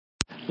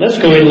Let's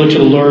go ahead and look to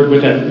the Lord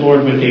with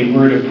a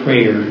word of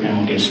prayer, and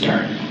we'll get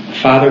started.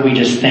 Father, we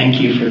just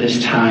thank you for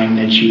this time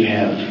that you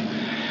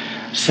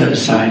have set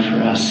aside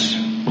for us.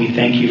 We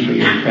thank you for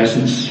your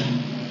presence.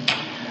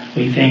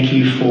 We thank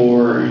you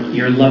for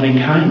your loving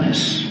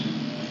kindness.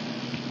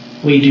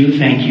 We do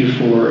thank you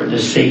for the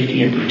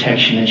safety and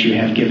protection that you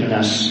have given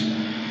us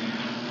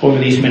over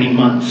these many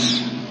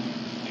months.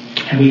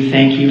 And we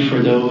thank you for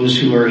those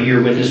who are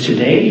here with us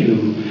today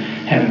who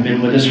haven't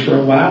been with us for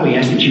a while. We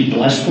ask that you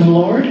bless them,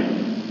 Lord,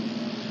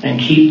 and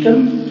keep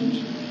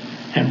them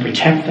and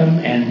protect them.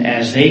 And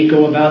as they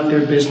go about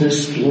their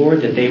business,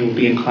 Lord, that they will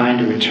be inclined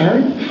to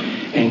return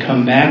and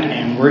come back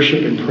and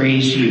worship and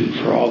praise you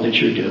for all that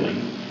you're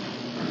doing.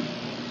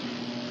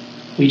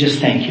 We just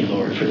thank you,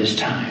 Lord, for this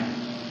time.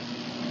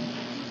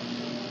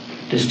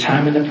 This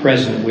time in the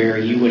present where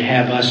you would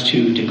have us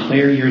to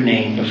declare your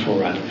name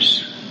before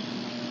others.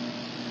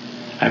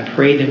 I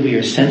pray that we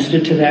are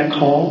sensitive to that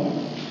call,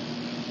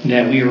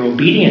 that we are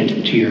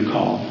obedient to your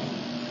call.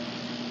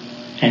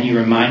 And you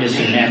remind us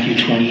in Matthew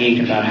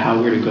 28 about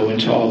how we're to go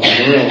into all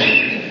the world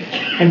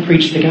and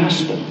preach the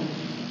gospel.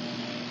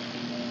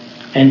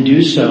 And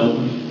do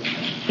so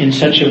in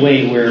such a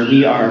way where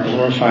we are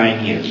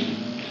glorifying you.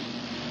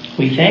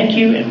 We thank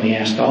you and we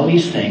ask all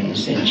these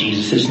things in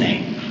Jesus'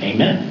 name.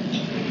 Amen.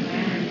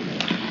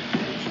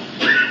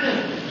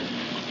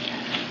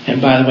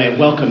 And by the way,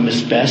 welcome,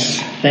 Miss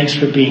Bess. Thanks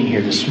for being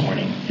here this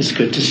morning. It's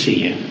good to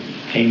see you.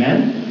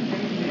 Amen?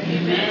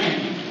 Amen.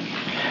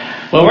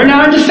 Well, we're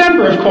now in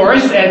December, of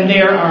course, and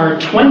there are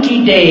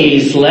 20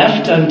 days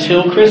left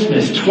until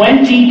Christmas.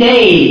 20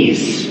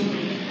 days.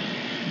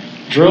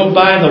 Drove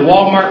by the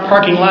Walmart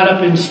parking lot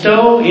up in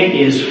Stowe. It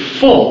is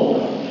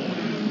full.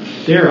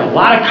 There are a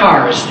lot of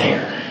cars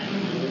there.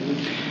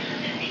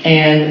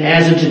 And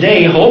as of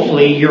today,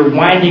 hopefully, you're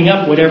winding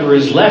up whatever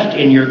is left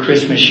in your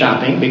Christmas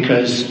shopping,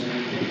 because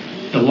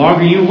the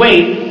longer you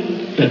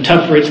wait, the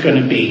tougher it's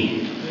going to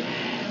be.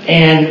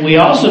 And we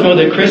also know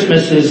that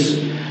Christmas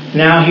is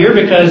now here,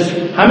 because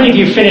how many of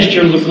you finished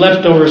your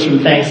leftovers from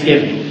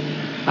Thanksgiving?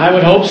 I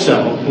would hope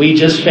so. We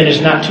just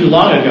finished not too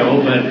long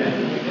ago, but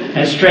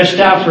that stretched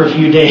out for a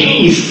few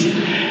days.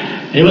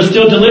 It was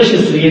still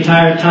delicious the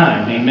entire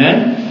time.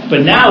 Amen?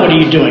 But now what are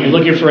you doing? You're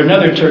looking for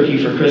another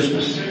turkey for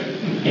Christmas.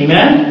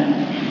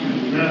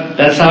 Amen?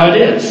 That's how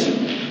it is.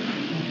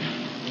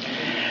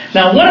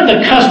 Now, one of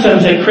the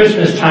customs at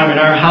Christmas time in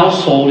our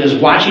household is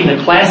watching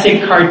the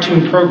classic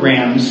cartoon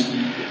programs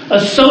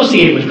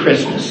associated with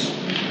Christmas.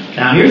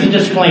 Now, here's a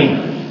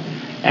disclaimer.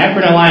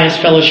 Akron Alliance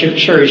Fellowship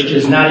Church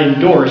does not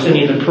endorse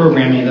any of the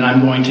programming that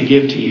I'm going to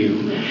give to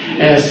you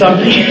as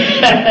something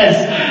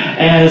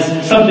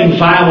as something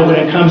viable when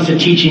it comes to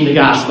teaching the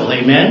gospel.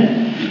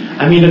 Amen?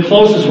 I mean, the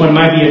closest one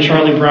might be a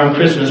Charlie Brown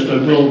Christmas,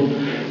 but we'll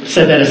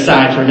set that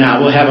aside for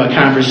now. We'll have a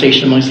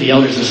conversation amongst the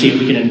elders and see if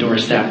we can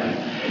endorse that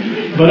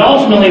one. But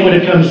ultimately, what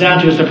it comes down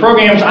to is the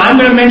programs I'm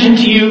going to mention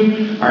to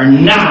you are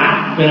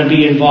not going to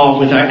be involved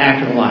with our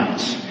Akron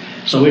Alliance.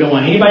 So we don't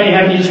want anybody to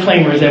have any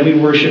disclaimers that we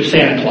worship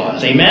Santa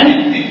Claus.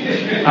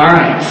 Amen? All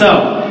right.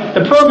 So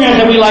the programs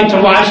that we like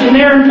to watch, and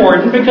they're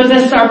important because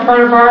that's our part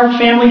of our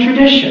family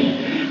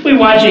tradition. We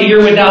watch A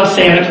Year Without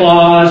Santa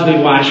Claus.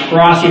 We watch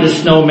Frosty the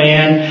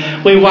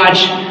Snowman. We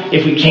watch,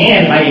 if we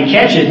can, if I can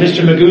catch it,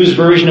 Mr. Magoo's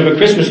version of A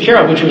Christmas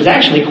Carol, which was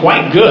actually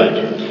quite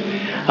good.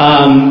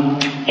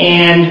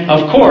 And,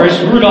 of course,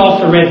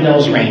 Rudolph the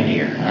Red-Nosed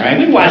Reindeer. All right,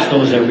 we watch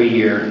those every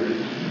year.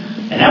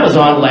 And that was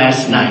on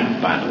last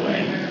night, by the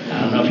way.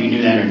 I don't know if you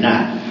knew that or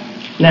not.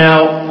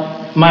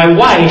 Now, my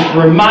wife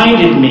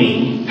reminded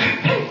me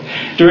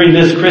during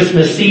this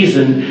Christmas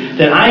season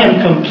that I am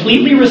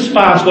completely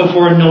responsible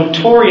for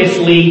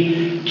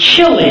notoriously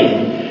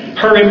killing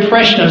her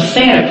impression of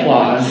Santa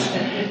Claus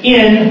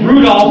in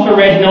Rudolph the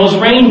Red-Nosed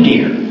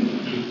Reindeer.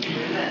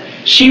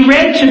 She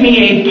read to me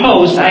a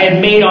post I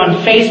had made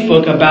on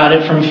Facebook about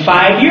it from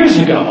 5 years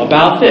ago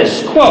about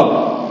this.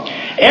 Quote,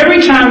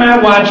 "Every time I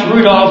watch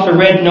Rudolph the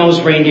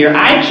Red-Nosed Reindeer,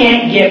 I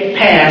can't get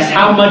past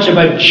how much of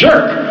a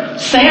jerk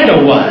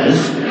Santa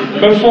was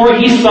before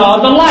he saw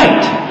the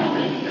light."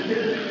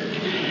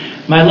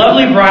 My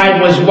lovely bride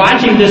was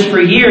watching this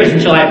for years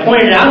until I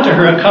pointed it out to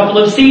her a couple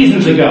of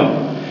seasons ago.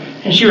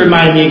 And she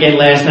reminded me again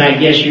last night,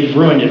 yes, you've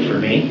ruined it for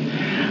me.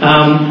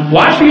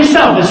 Watch for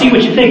yourself and see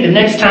what you think the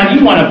next time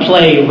you want to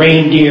play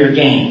reindeer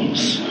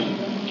games.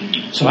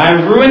 So I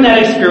ruined that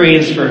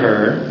experience for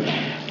her,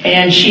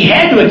 and she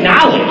had to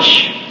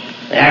acknowledge,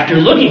 after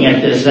looking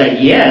at this, that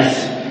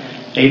yes,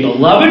 a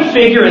beloved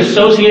figure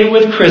associated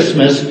with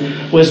Christmas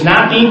was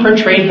not being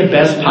portrayed in the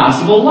best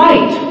possible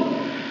light.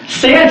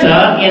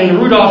 Santa in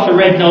Rudolph the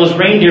Red-Nosed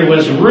Reindeer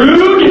was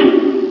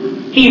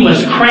rude, he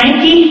was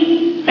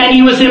cranky, and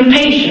he was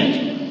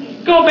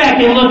impatient. Go back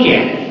and look at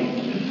it.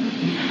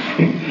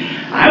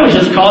 I was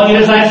just calling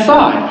it as I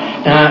saw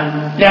it.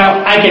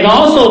 Now, I can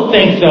also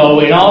think, though,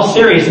 in all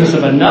seriousness,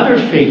 of another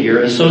figure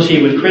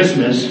associated with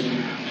Christmas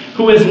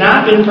who has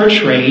not been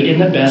portrayed in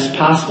the best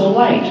possible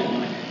light.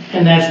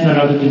 And that's none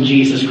other than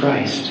Jesus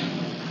Christ.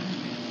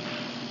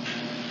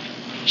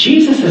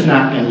 Jesus has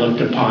not been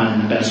looked upon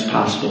in the best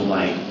possible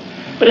light.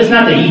 But it's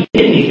not that he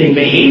did anything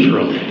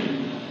behaviorally.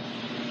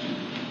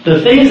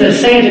 The things that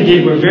Santa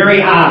did were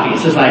very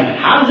obvious. It's like,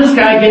 how does this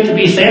guy get to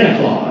be Santa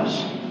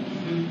Claus?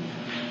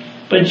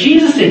 But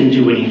Jesus didn't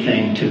do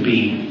anything to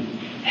be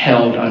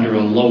held under a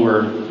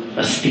lower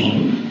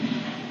esteem.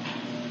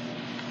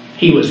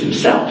 He was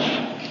himself.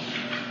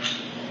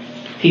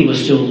 He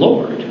was still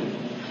Lord.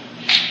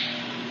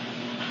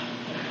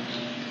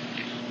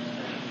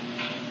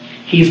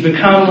 He's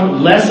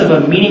become less of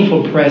a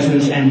meaningful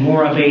presence and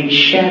more of a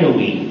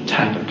shadowy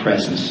type of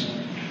presence,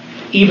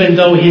 even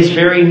though his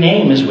very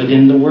name is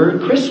within the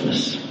word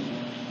Christmas.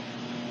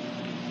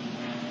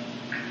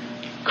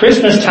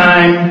 Christmas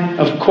time,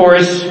 of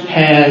course,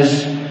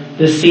 has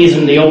this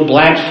season the old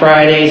Black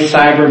Friday,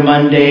 Cyber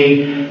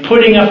Monday,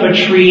 putting up a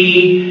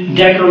tree,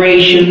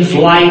 decorations,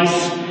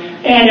 lights,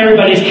 and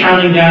everybody's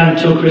counting down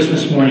until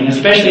Christmas morning,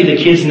 especially the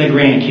kids and the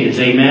grandkids,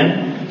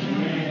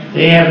 amen?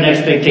 They have an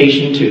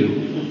expectation too.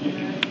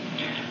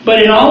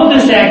 But in all of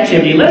this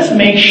activity, let's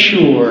make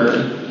sure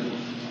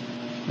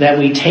that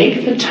we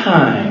take the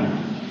time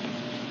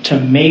to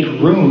make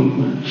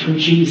room for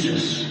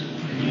Jesus.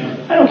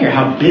 I don't care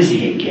how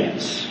busy it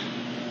gets.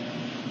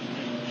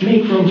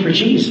 Make room for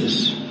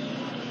Jesus.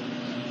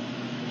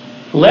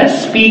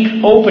 Let's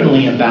speak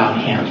openly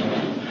about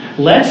him.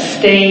 Let's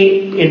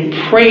stay in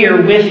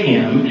prayer with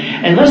him,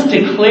 and let's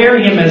declare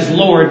him as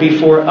Lord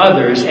before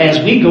others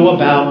as we go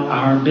about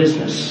our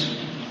business.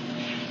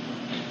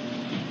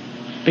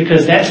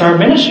 Because that's our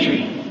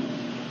ministry.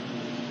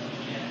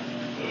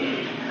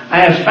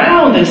 I have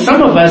found that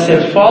some of us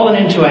have fallen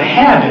into a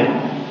habit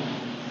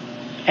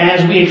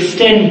as we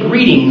extend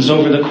greetings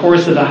over the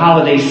course of the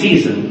holiday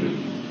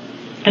season.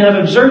 And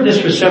I've observed this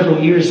for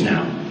several years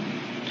now.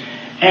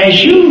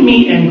 As you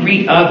meet and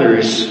greet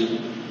others,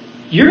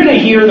 you're going to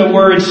hear the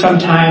words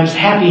sometimes,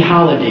 Happy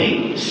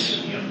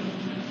Holidays.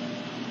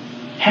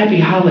 Happy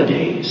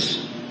Holidays.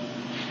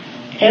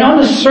 And on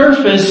the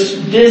surface,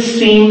 this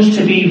seems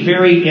to be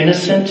very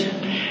innocent,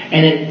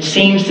 and it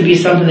seems to be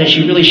something that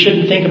you really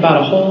shouldn't think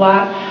about a whole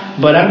lot.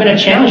 But I'm going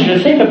to challenge you to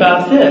think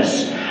about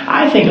this.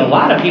 I think a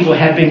lot of people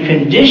have been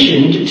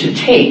conditioned to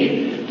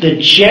take the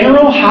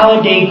general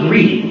holiday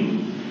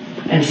greeting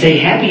and say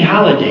Happy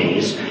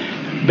Holidays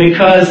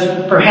because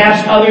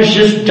perhaps others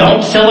just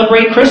don't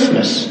celebrate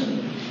Christmas.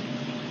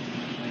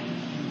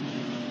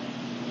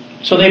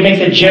 So they make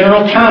the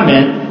general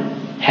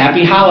comment,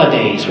 Happy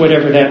Holidays,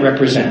 whatever that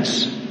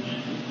represents.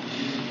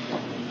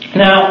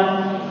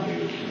 Now,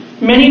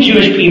 many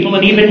Jewish people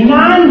and even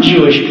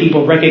non-Jewish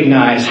people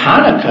recognize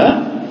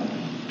Hanukkah.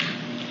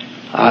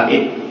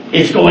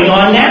 It's going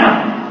on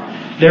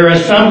now. There are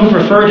some who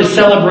prefer to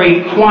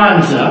celebrate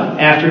Kwanzaa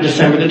after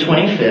December the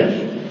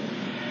 25th.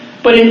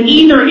 But in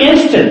either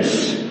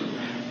instance,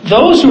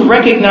 those who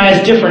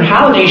recognize different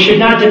holidays should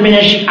not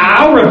diminish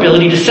our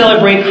ability to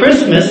celebrate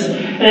Christmas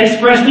and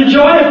express the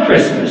joy of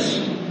Christmas.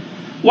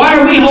 Why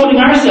are we holding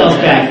ourselves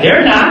back?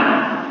 They're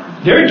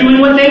not. They're doing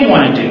what they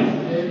want to do.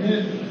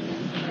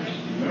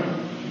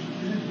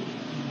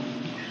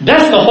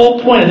 That's the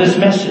whole point of this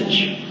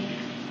message.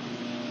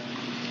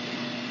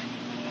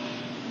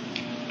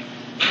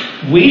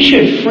 We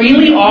should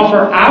freely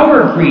offer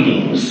our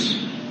greetings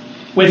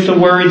with the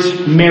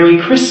words, Merry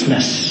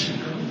Christmas.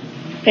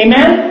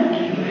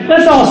 Amen?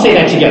 Let's all say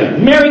that together.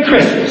 Merry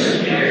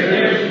Christmas.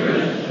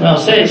 Well,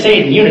 say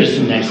it in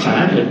unison next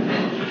time,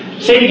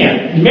 but say it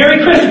again.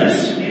 Merry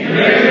Christmas.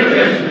 Merry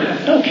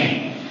Christmas.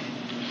 Okay.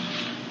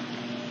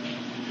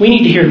 We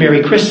need to hear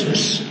Merry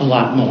Christmas a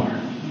lot more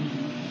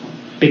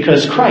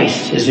because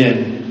Christ is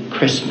in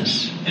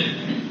Christmas.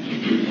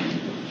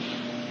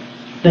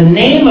 The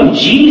name of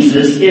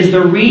Jesus is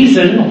the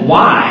reason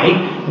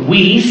why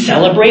we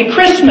celebrate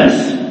Christmas.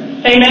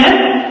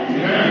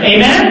 Amen?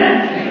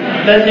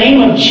 Amen? The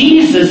name of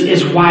Jesus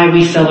is why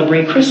we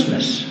celebrate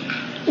Christmas.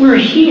 We're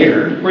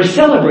here, we're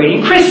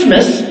celebrating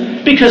Christmas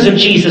because of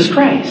Jesus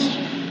Christ.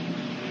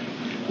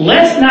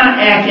 Let's not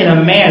act in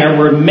a manner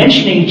where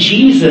mentioning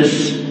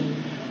Jesus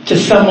to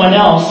someone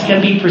else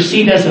can be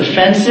perceived as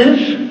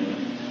offensive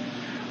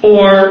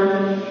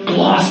or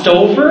glossed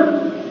over.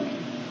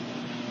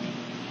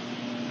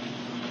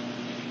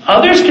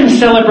 Others can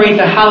celebrate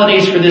the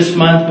holidays for this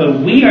month, but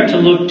we are to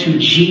look to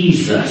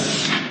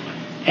Jesus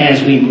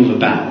as we move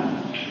about.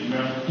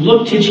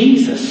 Look to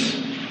Jesus.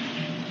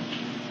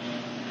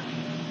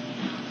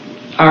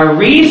 Our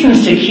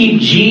reasons to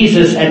keep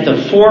Jesus at the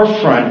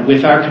forefront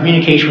with our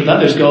communication with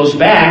others goes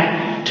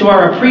back to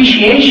our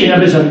appreciation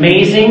of his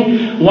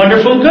amazing,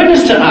 wonderful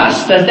goodness to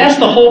us. That's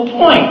the whole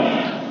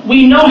point.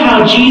 We know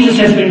how Jesus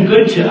has been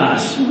good to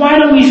us. Why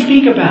don't we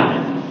speak about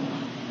it?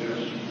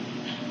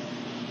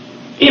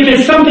 If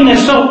it's something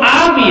that's so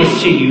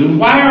obvious to you,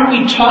 why aren't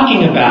we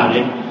talking about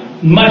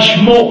it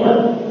much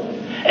more?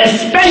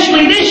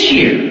 Especially this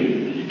year,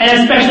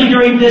 and especially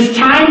during this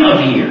time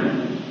of year.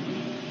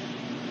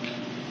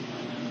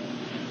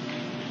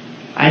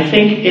 I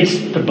think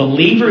it's the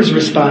believer's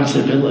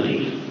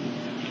responsibility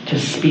to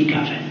speak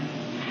of it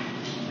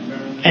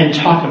and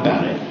talk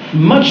about it,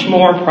 much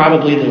more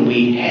probably than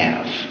we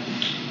have.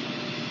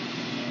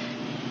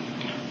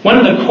 One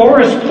of the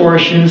chorus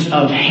portions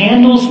of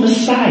Handel's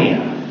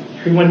Messiah.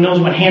 Everyone knows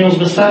what Handel's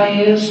Messiah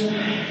is?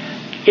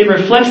 It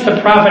reflects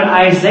the prophet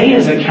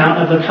Isaiah's account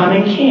of the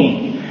coming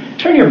king.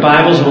 Turn your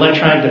Bibles and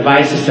electronic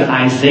devices to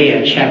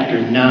Isaiah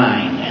chapter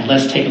 9, and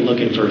let's take a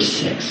look at verse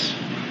 6.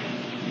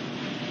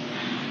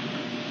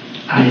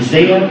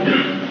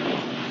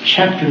 Isaiah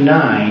chapter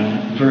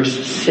 9,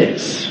 verse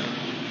 6.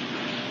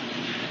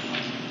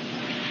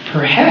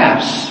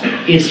 Perhaps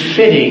it's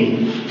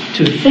fitting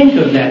to think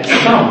of that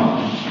song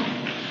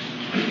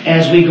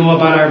as we go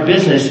about our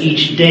business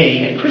each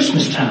day at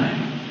Christmas time.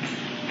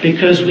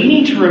 Because we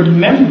need to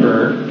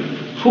remember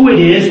who it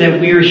is that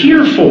we're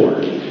here for.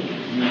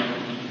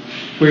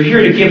 We're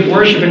here to give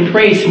worship and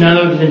praise to none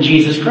other than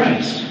Jesus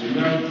Christ.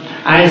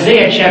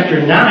 Isaiah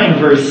chapter 9,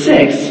 verse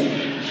 6,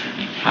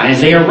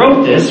 Isaiah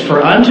wrote this,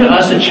 "For unto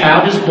us a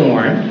child is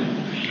born,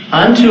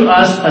 unto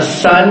us a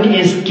son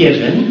is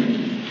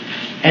given,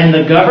 and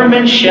the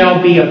government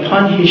shall be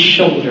upon his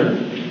shoulder,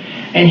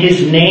 and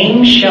his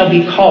name shall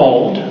be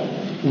called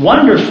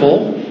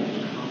Wonderful,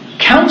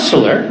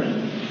 Counselor,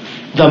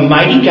 the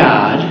Mighty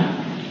God,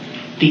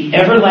 the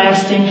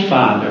Everlasting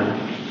Father,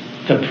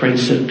 the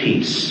Prince of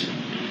Peace."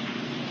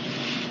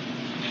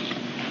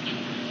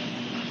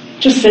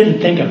 Just sit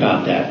and think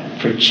about that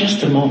for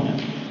just a moment.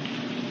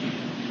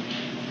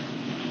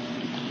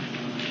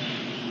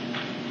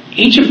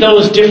 Each of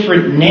those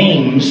different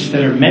names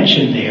that are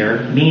mentioned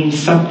there means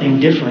something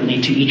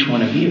differently to each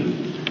one of you.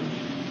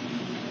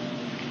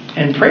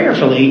 And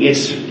prayerfully,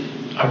 it's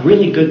a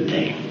really good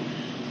thing.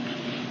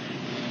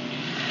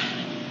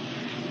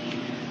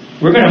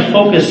 We're going to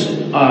focus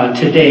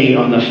today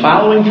on the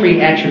following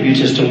three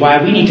attributes as to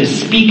why we need to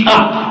speak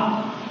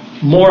up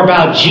more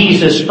about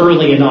Jesus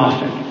early and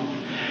often.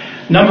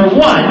 Number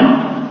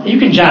one, you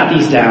can jot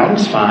these down,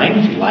 it's fine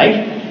if you like.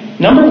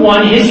 Number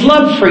one, his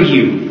love for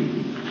you.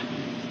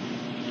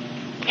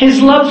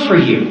 His love for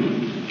you.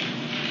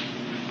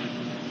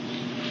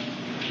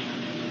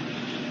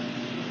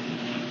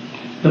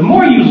 The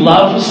more you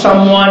love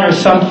someone or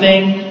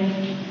something,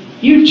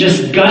 you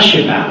just gush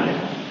about it.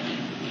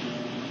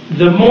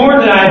 The more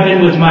that I've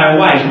been with my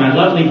wife, my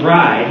lovely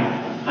bride,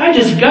 I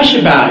just gush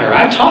about her.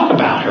 I talk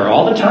about her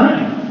all the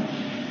time.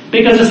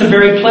 Because it's a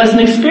very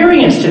pleasant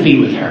experience to be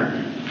with her.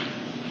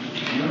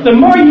 The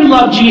more you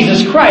love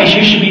Jesus Christ,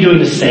 you should be doing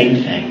the same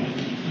thing.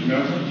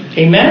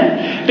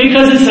 Amen?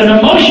 Because it's an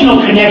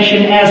emotional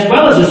connection as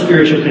well as a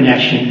spiritual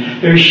connection.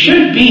 There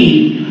should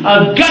be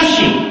a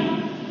gushing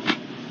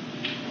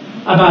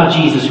about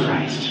Jesus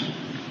Christ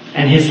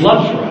and his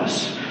love for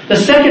us. The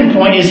second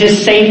point is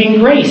his saving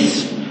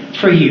grace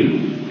for you.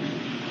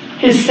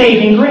 His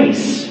saving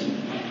grace.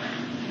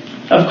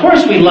 Of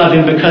course we love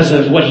him because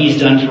of what he's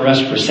done for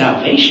us for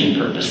salvation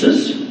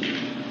purposes.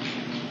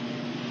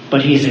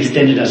 But he's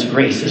extended us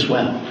grace as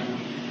well.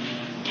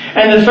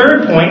 And the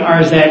third point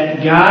is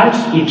that God's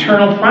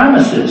eternal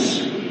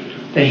promises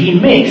that he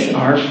makes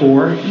are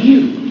for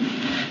you.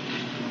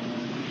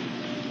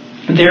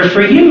 They're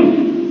for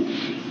you.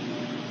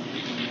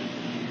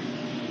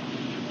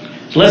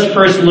 So let's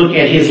first look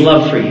at his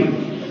love for you.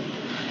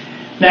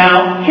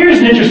 Now, here's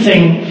an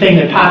interesting thing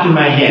that popped in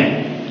my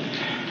head.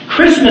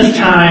 Christmas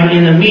time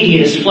in the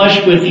media is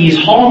flushed with these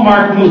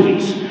Hallmark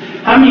movies.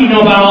 How many of you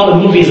know about all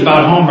the movies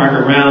about Hallmark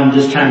around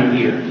this time of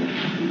year?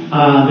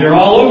 They're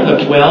all over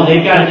the, well,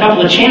 they've got a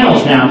couple of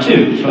channels now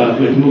too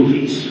with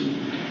movies.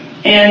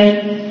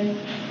 And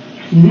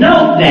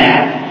note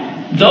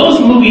that those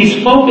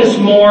movies focus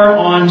more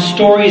on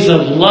stories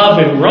of love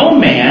and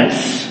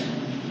romance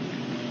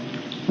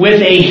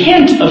with a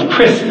hint of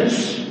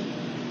Christmas.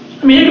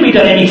 I mean, it can be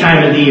done any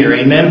time of the year,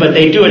 amen, but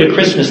they do it at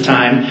Christmas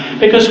time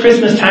because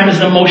Christmas time is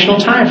an emotional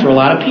time for a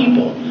lot of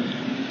people.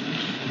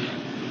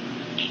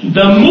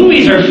 The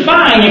movies are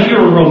fine if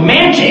you're a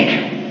romantic,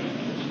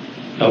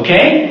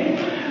 okay?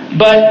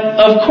 But,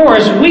 of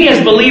course, we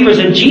as believers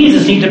in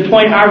Jesus need to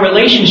point our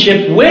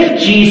relationship with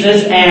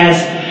Jesus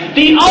as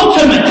the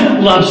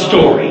ultimate love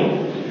story.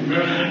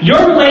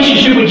 Your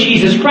relationship with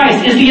Jesus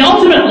Christ is the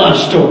ultimate love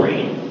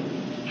story.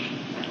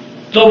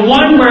 The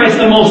one where it's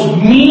the most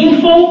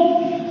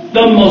meaningful,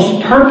 the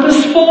most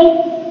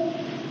purposeful.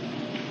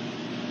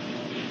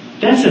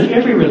 That's of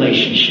every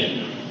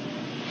relationship.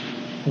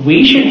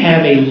 We should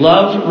have a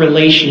love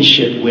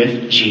relationship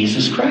with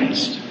Jesus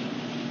Christ.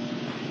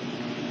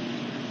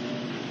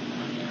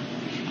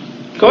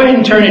 Go ahead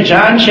and turn to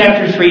John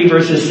chapter 3,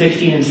 verses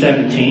 16 and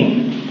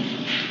 17.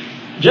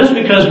 Just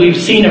because we've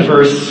seen a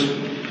verse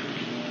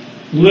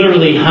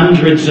literally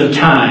hundreds of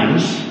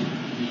times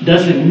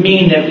doesn't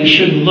mean that we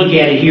shouldn't look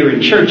at it here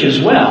in church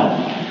as well.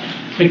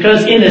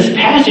 Because in this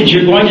passage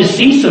you're going to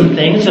see some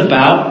things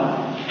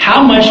about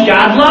how much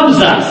God loves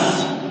us.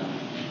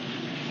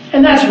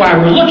 And that's why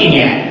we're looking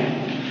at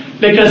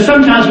it. Because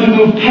sometimes we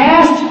move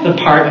past the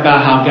part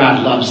about how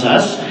God loves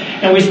us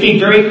and we speak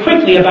very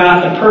quickly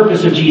about the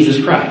purpose of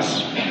Jesus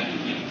Christ.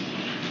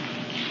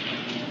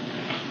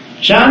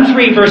 John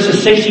 3,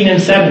 verses 16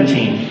 and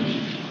 17.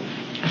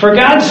 For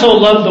God so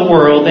loved the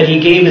world that he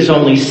gave his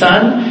only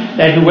Son,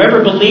 that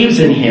whoever believes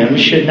in him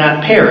should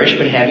not perish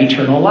but have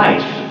eternal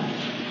life.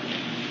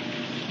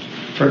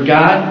 For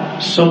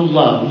God so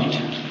loved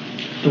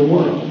the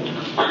world.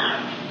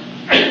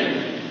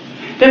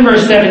 Then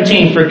verse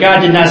 17, for God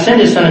did not send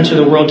his Son into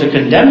the world to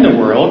condemn the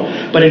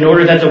world, but in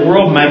order that the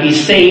world might be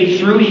saved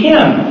through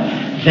him.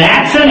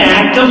 That's an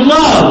act of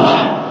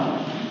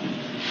love.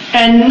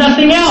 And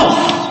nothing else.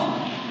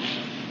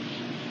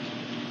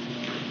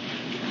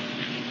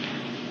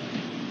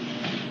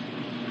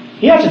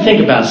 You have to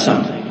think about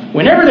something.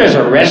 Whenever there's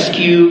a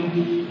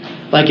rescue,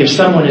 like if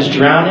someone is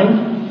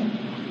drowning,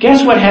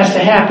 guess what has to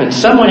happen?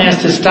 Someone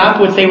has to stop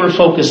what they were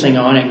focusing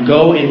on and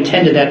go and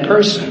tend to that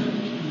person.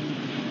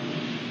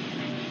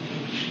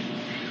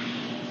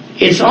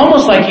 It's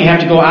almost like you have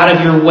to go out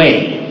of your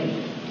way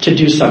to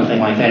do something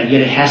like that, and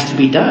yet it has to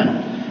be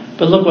done.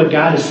 But look what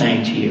God is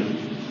saying to you.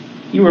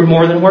 You were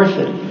more than worth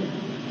it.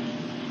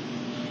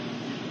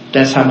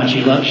 That's how much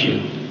he loves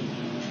you.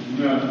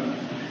 Yeah.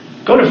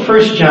 Go to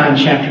 1 John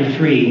chapter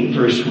 3,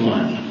 verse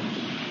 1.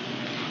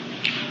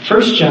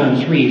 1 John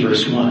 3,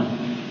 verse 1.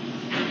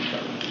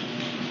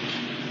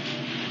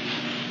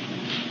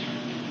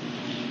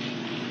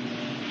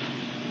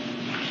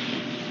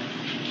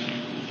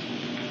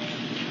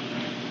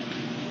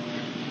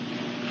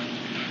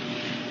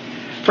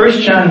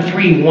 First John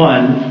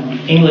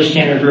 3:1, English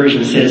Standard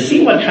Version says,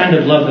 see what kind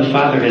of love the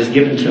Father has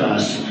given to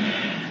us,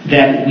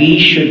 that we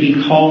should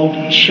be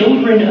called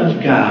children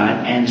of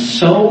God, and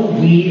so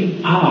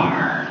we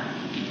are.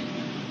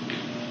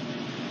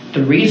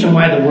 The reason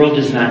why the world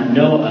does not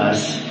know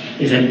us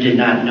is that it did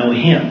not know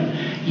him.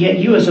 Yet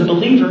you as a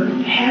believer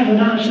have a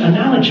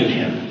knowledge of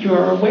him. You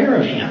are aware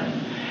of him.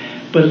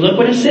 But look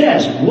what it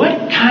says.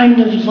 What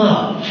kind of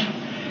love?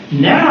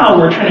 Now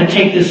we're trying to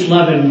take this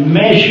love and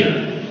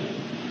measure.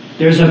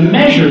 There's a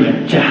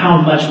measurement to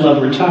how much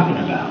love we're talking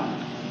about.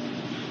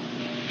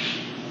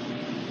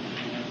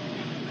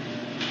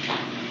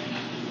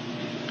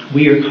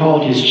 We are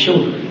called his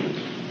children.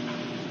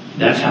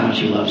 That's how much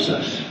he loves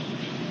us.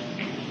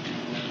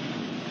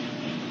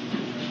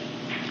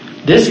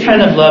 This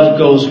kind of love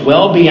goes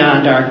well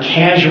beyond our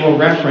casual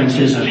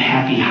references of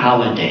happy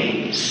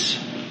holidays.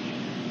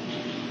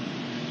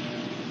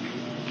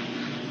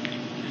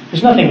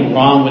 There's nothing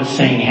wrong with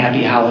saying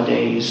happy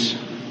holidays.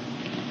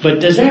 But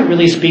does that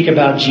really speak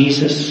about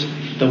Jesus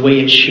the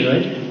way it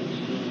should?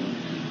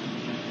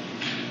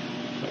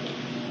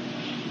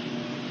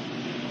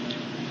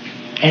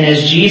 And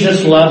as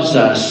Jesus loves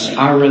us,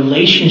 our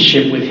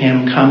relationship with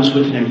him comes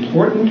with an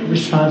important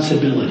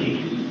responsibility.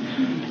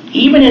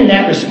 Even in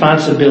that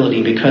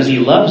responsibility, because he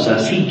loves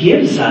us, he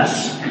gives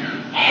us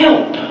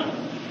help.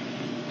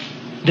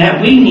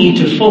 That we need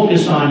to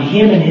focus on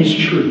him and his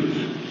truth.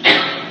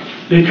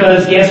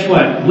 Because guess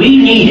what? We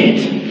need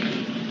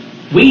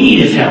it. We need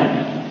his help.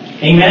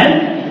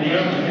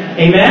 Amen?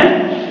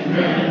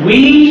 Amen?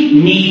 We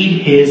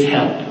need his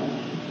help.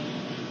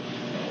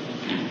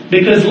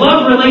 Because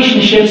love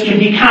relationships can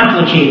be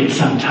complicated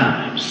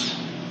sometimes.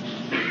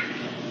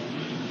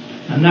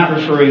 I'm not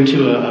referring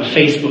to a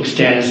Facebook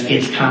status,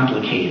 it's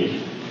complicated.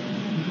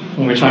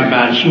 When we're talking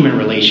about human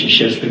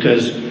relationships,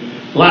 because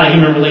a lot of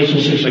human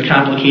relationships are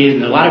complicated,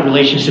 and a lot of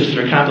relationships that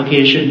are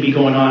complicated shouldn't be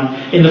going on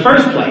in the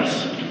first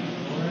place.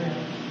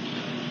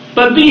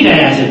 But be that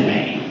as it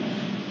may.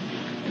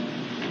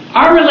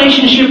 Our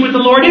relationship with the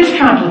Lord is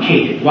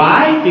complicated.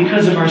 Why?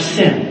 Because of our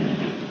sin.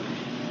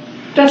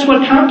 That's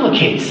what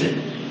complicates it.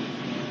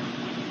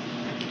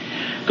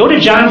 Go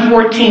to John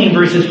 14,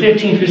 verses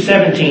 15 through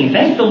 17.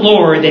 Thank the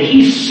Lord that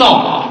he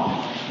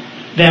saw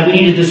that we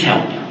needed this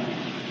help.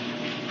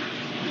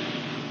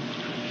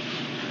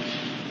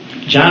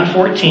 John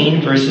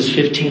 14, verses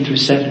 15 through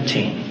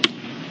 17.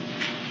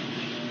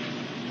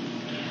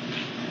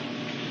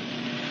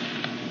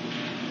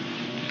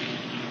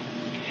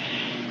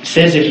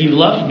 Says, if you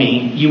love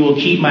me, you will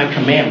keep my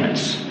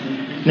commandments.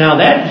 Now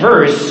that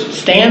verse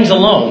stands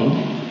alone,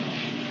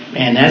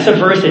 and that's a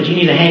verse that you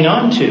need to hang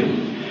on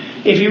to.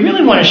 If you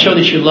really want to show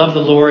that you love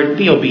the Lord,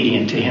 be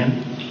obedient to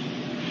him.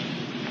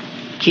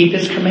 Keep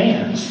his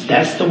commands.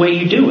 That's the way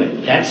you do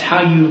it. That's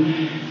how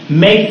you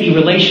make the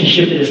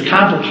relationship that is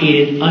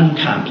complicated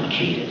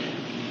uncomplicated.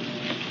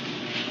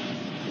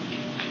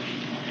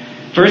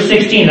 Verse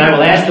 16, I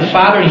will ask the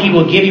Father, and he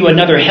will give you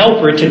another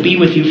helper to be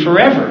with you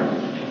forever.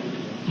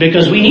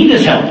 Because we need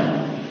this help.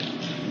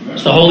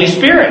 It's the Holy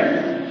Spirit.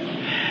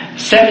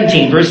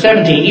 17, verse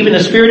 17, even the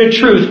Spirit of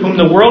truth, whom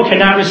the world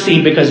cannot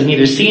receive because it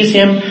neither sees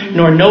him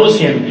nor knows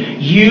him.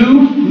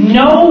 You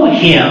know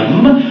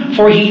him,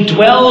 for he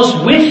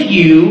dwells with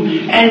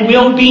you and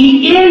will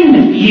be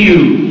in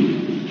you.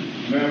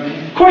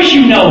 Of course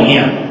you know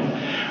him.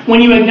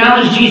 When you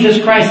acknowledge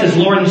Jesus Christ as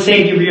Lord and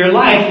Savior of your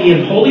life,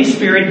 the Holy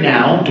Spirit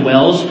now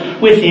dwells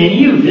within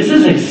you. This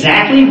is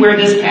exactly where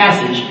this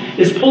passage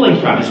is pulling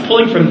from. It's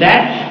pulling from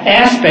that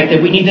aspect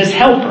that we need this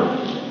helper.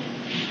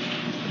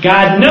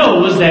 God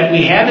knows that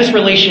we have this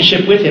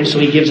relationship with him, so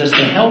he gives us the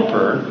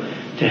helper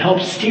to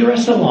help steer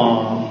us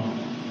along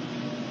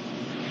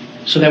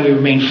so that we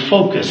remain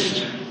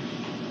focused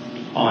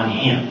on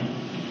him.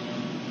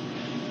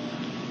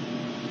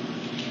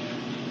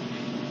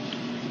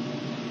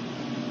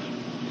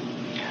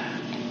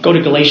 Go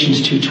to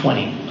Galatians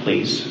 2:20,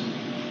 please.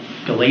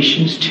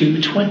 Galatians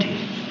 2:20.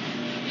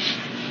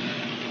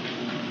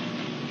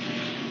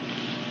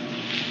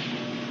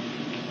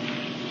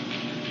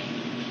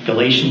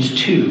 Galatians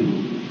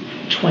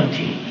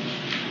 2:20.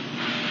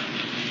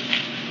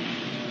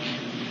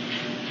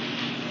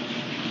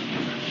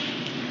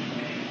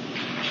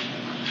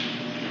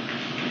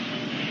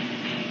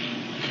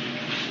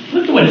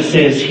 Look at what it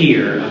says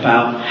here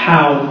about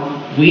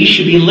how we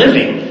should be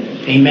living.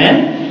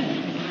 Amen?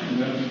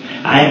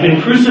 I have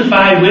been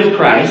crucified with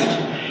Christ.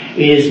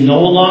 It is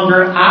no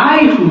longer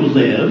I who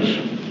live,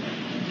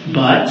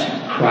 but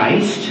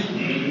Christ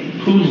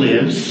who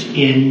lives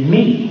in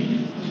me.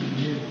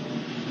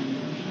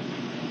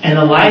 And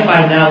the life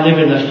I now live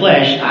in the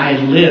flesh, I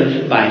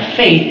live by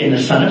faith in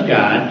the Son of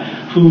God,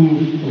 who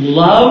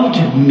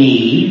loved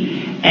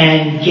me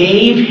and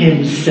gave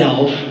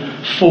himself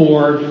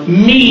for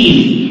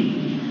me.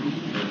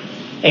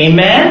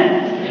 Amen?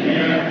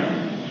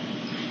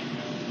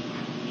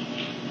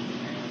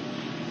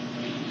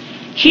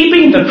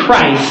 Keeping the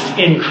Christ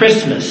in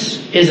Christmas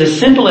is as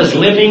simple as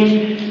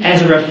living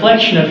as a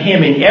reflection of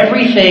him in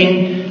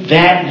everything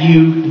that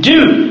you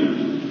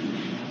do.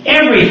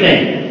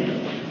 Everything.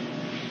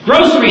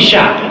 Grocery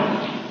shopping,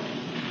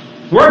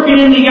 working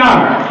in the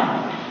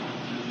yard,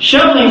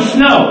 shoveling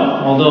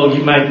snow, although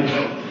you might...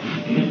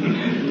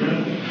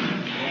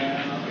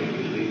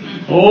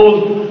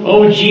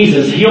 oh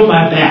Jesus, heal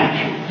my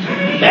back.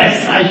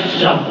 That's I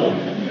shovel.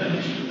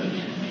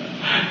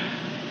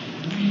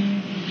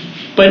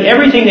 But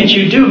everything that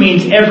you do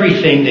means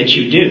everything that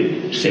you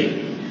do. See?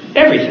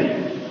 Everything.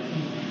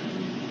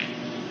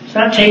 It's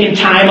not taking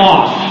time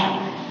off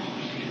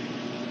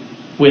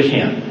with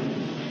him.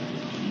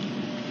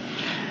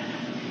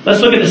 Let's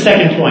look at the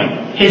second point.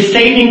 His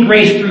saving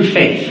grace through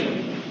faith.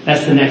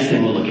 That's the next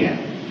thing we'll look at.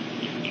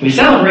 We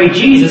celebrate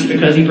Jesus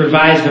because he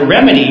provides the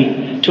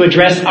remedy to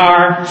address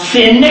our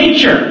sin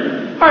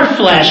nature, our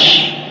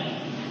flesh.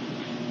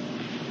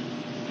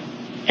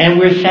 And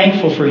we're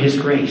thankful for his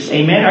grace.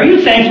 Amen. Are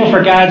you thankful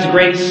for God's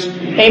grace?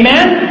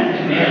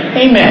 Amen?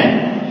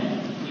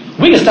 Amen.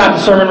 We can stop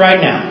the sermon right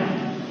now.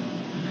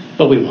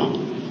 But we won't.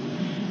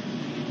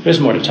 There's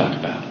more to talk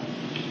about.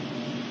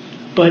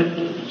 But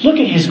look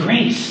at his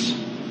grace.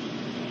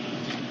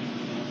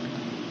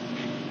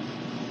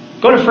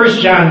 Go to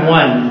 1 John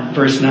 1,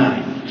 verse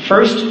 9.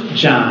 1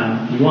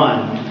 John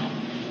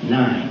 1,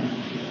 9.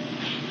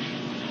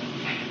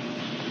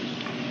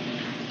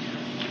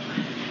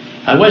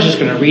 I was just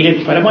going to read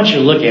it, but I want you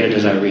to look at it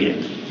as I read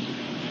it.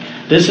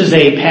 This is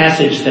a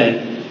passage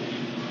that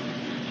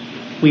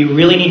we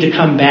really need to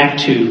come back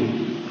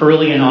to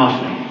early and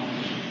often.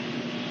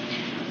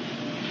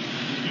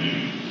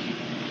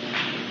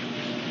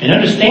 And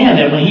understand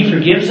that when he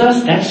forgives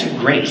us, that's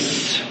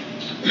grace.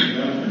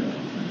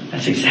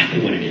 That's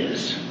exactly what it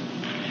is.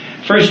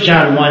 1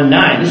 John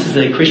 1:9, this is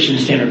the Christian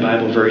Standard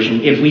Bible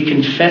version. If we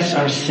confess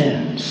our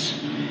sins,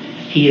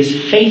 he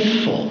is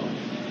faithful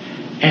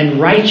and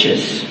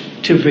righteous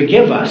to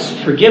forgive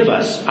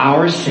us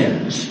our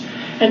sins,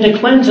 and to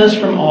cleanse us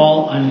from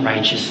all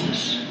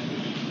unrighteousness.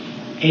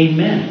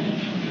 Amen.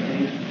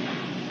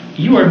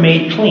 You are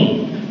made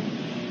clean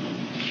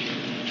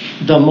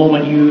the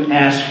moment you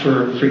ask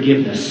for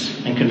forgiveness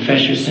and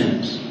confess your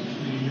sins.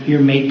 You're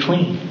made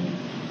clean.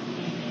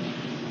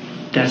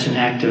 That's an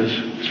act of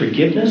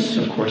forgiveness.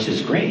 Of course,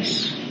 it's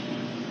grace.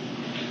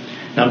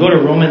 Now go to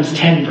Romans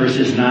 10,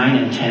 verses 9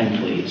 and 10,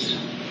 please.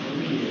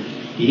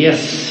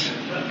 Yes.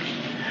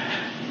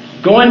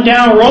 Going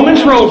down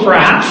Romans Road for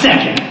a hot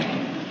second.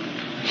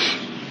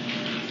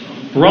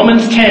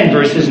 Romans 10,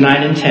 verses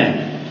 9 and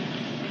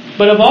 10.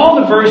 But of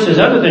all the verses,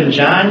 other than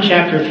John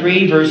chapter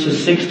 3,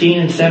 verses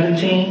 16 and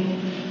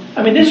 17,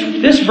 I mean,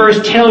 this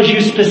verse tells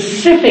you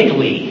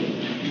specifically,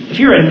 if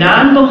you're a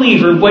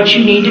non-believer, what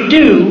you need to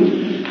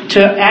do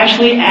to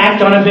actually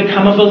act on and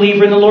become a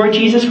believer in the Lord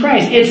Jesus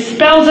Christ. It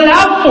spells it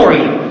out for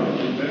you.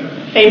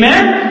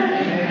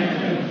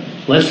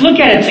 Amen? Let's look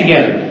at it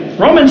together.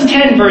 Romans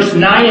 10, verse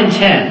 9 and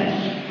 10.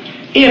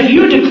 If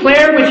you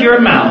declare with your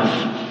mouth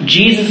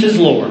Jesus is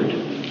Lord,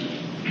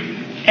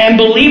 and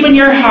believe in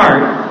your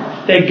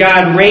heart that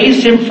God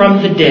raised him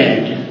from the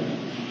dead,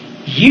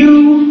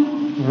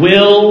 you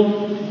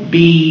will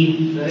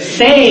be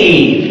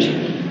saved.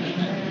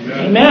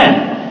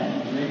 Amen.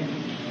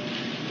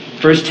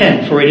 Verse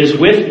 10, for it is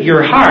with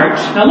your heart,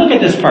 now look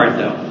at this part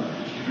though.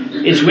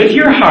 It's with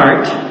your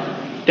heart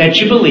that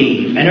you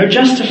believe and are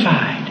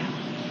justified.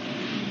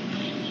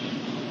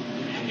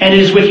 And it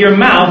is with your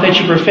mouth that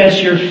you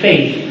profess your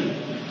faith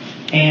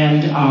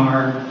and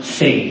are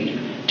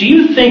saved. Do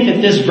you think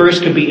that this verse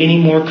could be any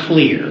more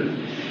clear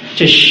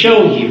to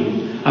show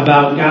you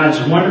about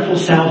God's wonderful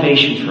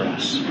salvation for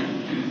us?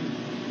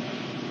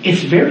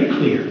 It's very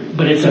clear,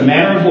 but it's a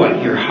matter of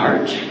what? Your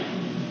heart.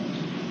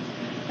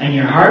 And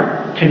your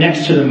heart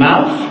connects to the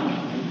mouth,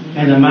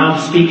 and the mouth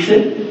speaks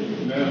it,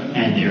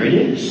 and there it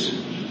is.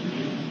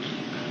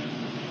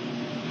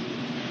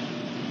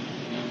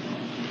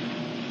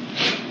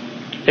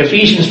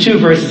 Ephesians 2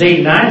 verses 8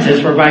 and 9 says,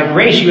 for by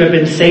grace you have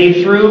been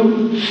saved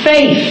through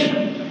faith.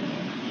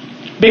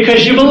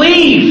 Because you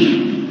believe.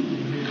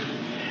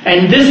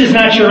 And this is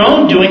not your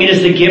own doing, it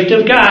is the gift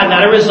of God,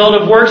 not a result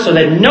of works, so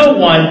that no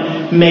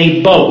one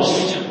may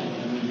boast.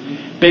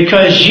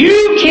 Because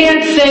you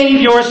can't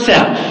save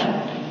yourself.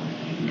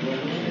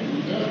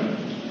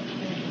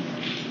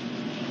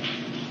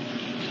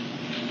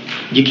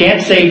 You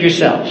can't save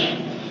yourself.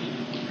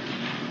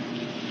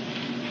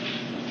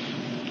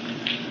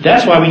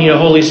 That's why we need a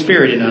Holy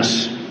Spirit in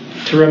us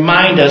to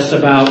remind us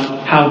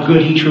about how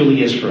good He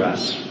truly is for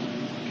us.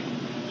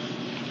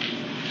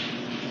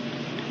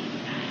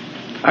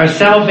 Our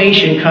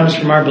salvation comes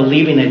from our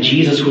believing that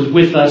Jesus was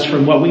with us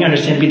from what we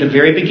understand to be the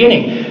very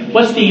beginning.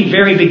 What's the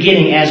very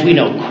beginning as we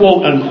know?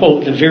 Quote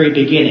unquote, the very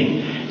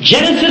beginning.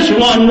 Genesis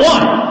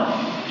 1:1.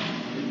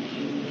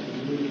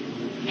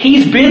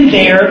 He's been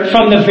there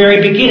from the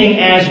very beginning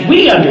as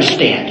we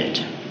understand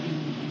it.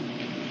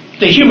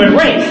 The human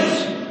race.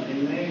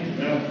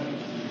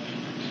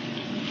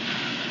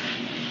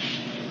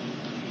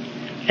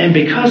 And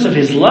because of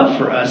His love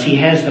for us, He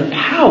has the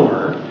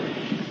power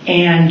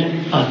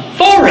and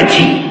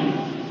authority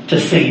to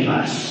save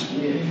us.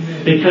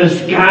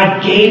 Because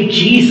God gave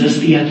Jesus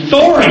the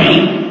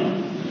authority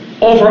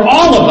over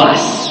all of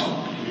us.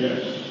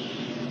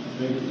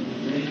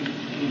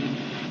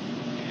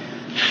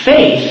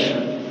 Faith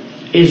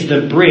is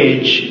the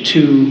bridge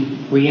to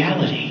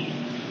reality.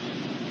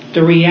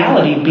 The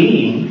reality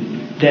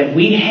being that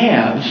we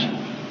have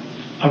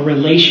a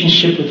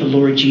relationship with the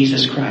Lord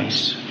Jesus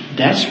Christ.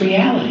 That's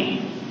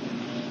reality.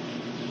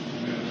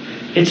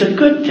 It's a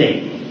good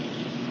thing.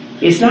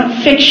 It's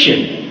not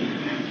fiction.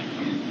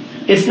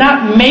 It's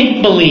not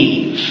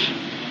make-believe.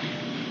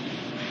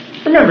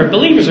 Remember,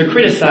 believers are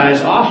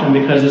criticized often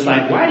because it's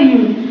like, why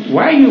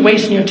are you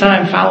wasting your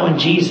time following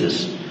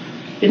Jesus?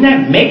 Isn't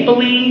that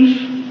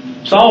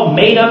make-believe? It's all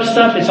made-up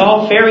stuff. It's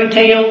all fairy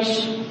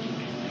tales.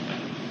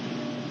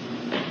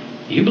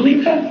 Do you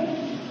believe that?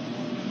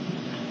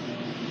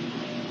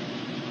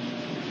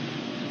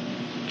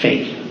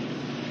 Faith.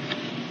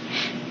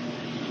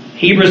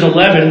 Hebrews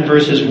 11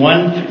 verses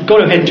 1, go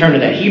ahead and turn to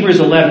that. Hebrews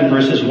 11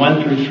 verses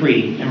 1 through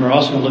 3, and we're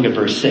also going to look at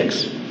verse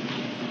 6.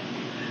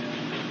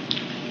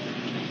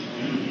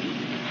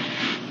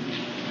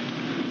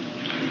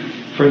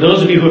 For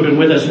those of you who have been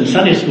with us in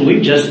Sunday school,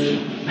 we've just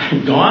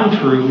gone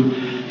through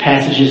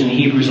passages in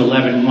Hebrews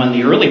 11:1,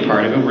 the early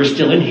part of it. We're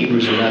still in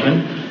Hebrews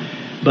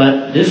 11.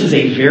 But this is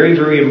a very,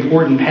 very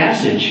important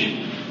passage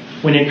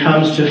when it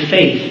comes to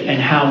faith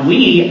and how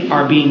we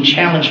are being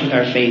challenged with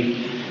our faith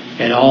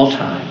at all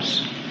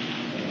times.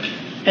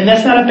 And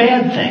that's not a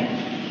bad thing.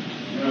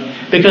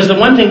 Because the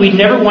one thing we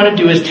never want to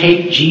do is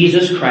take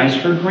Jesus Christ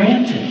for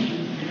granted.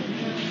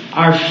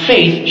 Our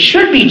faith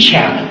should be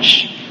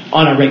challenged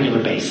on a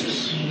regular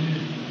basis.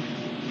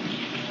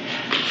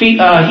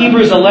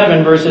 Hebrews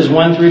 11 verses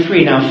 1 through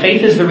 3. Now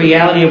faith is the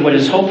reality of what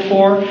is hoped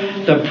for,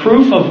 the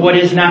proof of what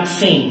is not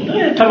seen.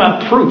 We're talking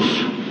about proof.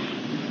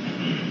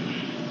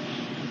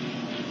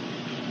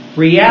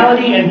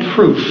 Reality and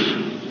proof.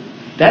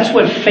 That's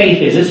what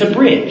faith is. It's a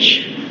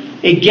bridge.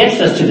 It gets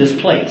us to this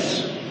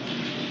place.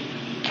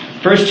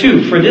 Verse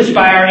 2, for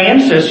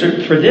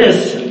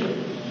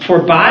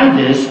by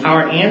this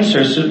our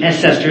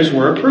ancestors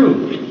were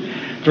approved.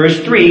 Verse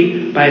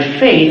 3, by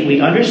faith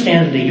we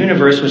understand that the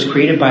universe was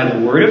created by the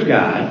Word of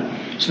God,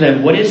 so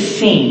that what is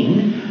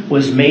seen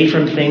was made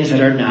from things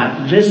that are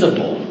not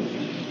visible.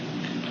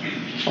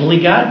 Only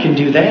God can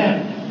do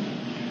that.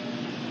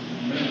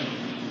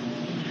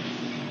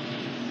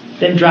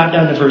 Then drop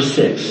down to verse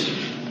 6.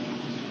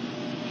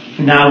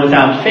 Now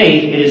without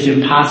faith it is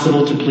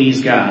impossible to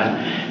please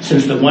God,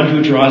 since the one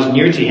who draws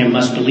near to Him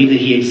must believe that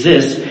He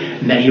exists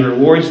and that He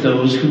rewards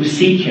those who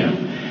seek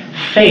Him.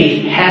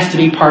 Faith has to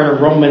be part of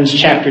Romans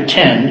chapter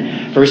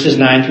 10, verses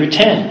 9 through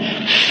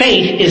 10.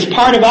 Faith is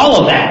part of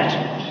all of that.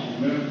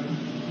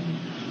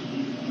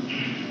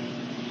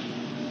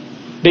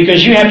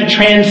 Because you have to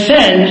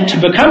transcend to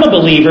become a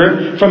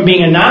believer from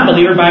being a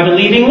non-believer by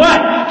believing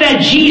what?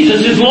 That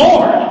Jesus is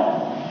Lord.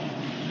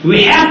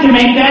 We have to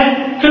make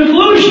that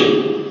conclusion.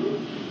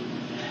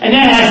 And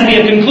that has to be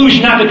a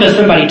conclusion not because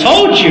somebody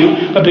told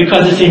you, but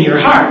because it's in your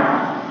heart.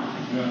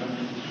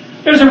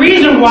 There's a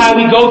reason why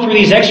we go through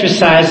these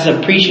exercises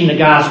of preaching the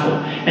gospel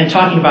and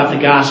talking about the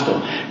gospel.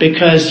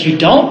 Because you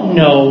don't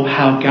know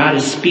how God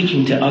is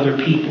speaking to other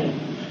people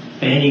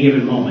at any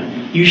given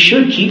moment. You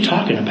should keep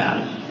talking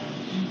about it.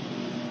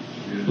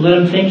 Let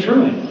them think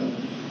through it.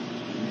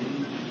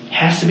 It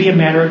has to be a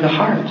matter of the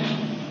heart.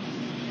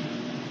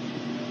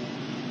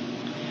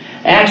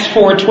 Acts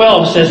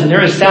 4:12 says, and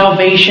there is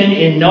salvation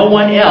in no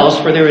one else,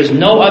 for there is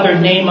no other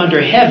name under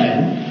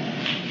heaven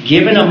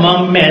given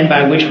among men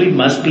by which we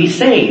must be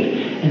saved.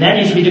 And that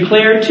needs to be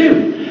declared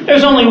too.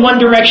 There's only one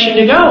direction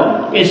to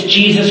go. It's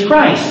Jesus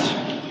Christ.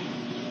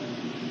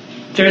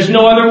 There's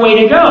no other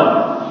way to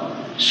go.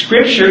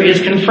 Scripture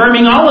is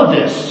confirming all of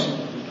this.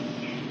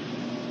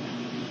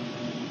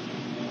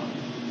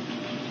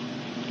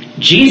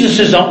 Jesus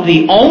is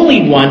the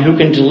only one who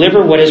can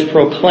deliver what is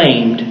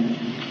proclaimed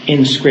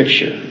in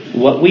Scripture.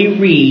 What we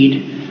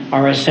read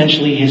are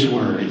essentially His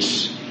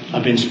words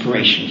of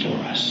inspiration for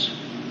us.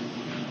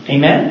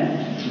 Amen?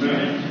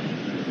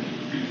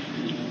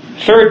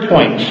 Third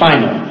point,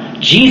 final.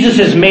 Jesus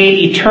has made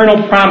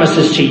eternal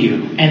promises to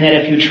you, and that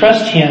if you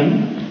trust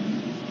Him,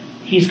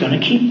 He's going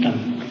to keep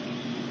them.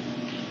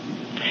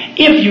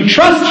 If you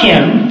trust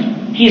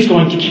Him, He's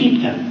going to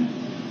keep them.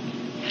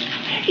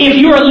 If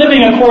you are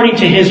living according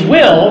to His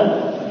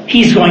will,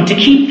 He's going to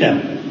keep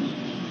them.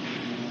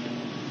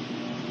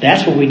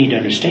 That's what we need to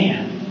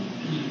understand.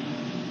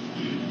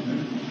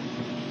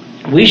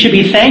 We should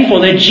be thankful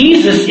that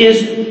Jesus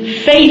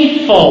is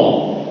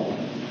faithful.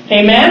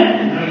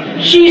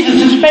 Amen?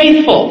 Jesus is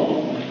faithful.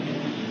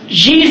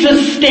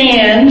 Jesus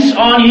stands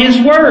on His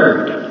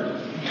word.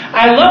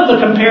 I love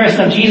the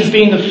comparison of Jesus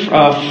being the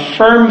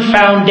firm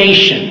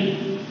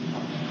foundation.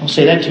 I'll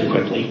say that too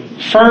quickly.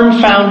 Firm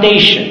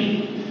foundation.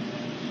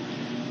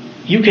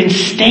 You can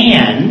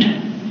stand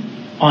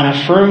on a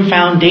firm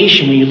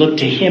foundation when you look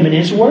to Him and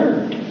His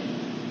word.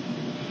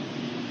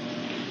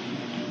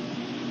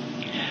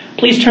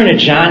 Please turn to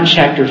John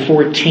chapter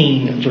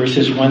 14,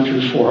 verses 1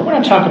 through 4. I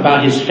want to talk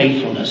about His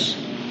faithfulness.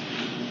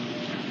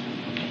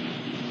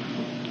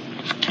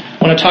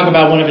 I want to talk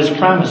about one of His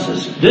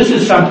promises. This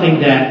is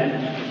something that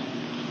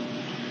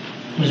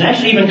was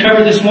actually even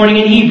covered this morning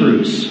in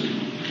Hebrews.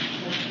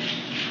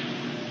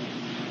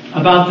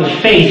 About the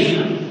faith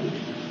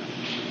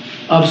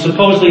of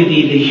supposedly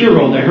the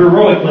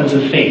heroic ones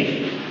of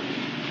faith.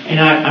 And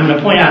I'm going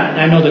to point out,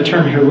 I know the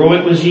term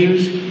heroic was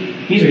used.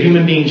 These are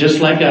human beings just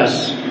like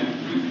us.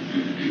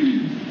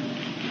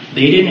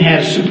 They didn't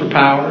have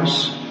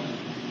superpowers.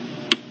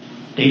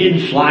 They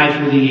didn't fly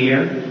through the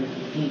air.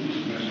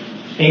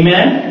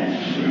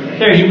 Amen?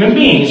 They're human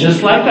beings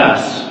just like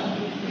us.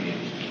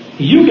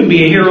 You can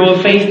be a hero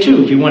of faith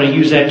too, if you want to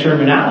use that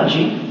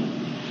terminology.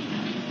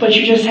 But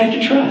you just have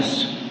to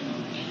trust.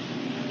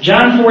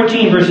 John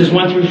 14, verses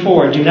 1 through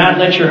 4. Do not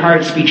let your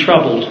hearts be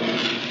troubled.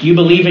 You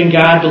believe in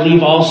God,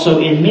 believe also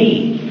in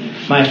me.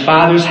 My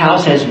Father's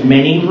house has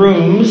many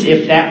rooms.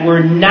 If that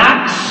were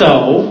not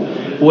so,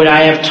 would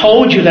I have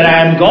told you that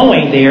I am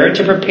going there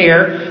to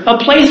prepare a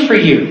place for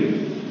you?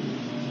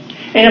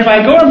 And if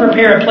I go and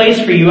prepare a place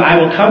for you, I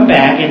will come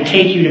back and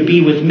take you to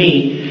be with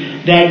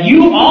me, that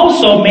you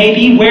also may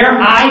be where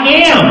I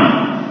am.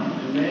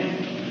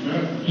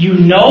 You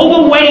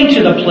know the way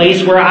to the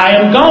place where I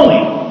am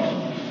going.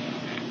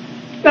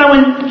 Now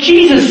when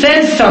Jesus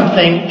says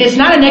something, it's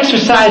not an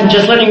exercise in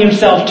just letting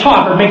Himself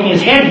talk or making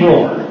His head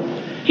roar.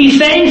 He's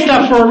saying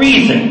stuff for a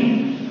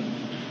reason.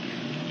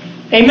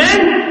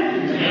 Amen?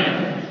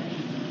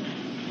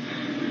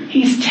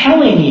 He's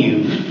telling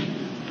you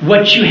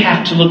what you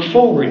have to look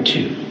forward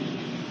to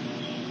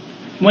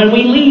when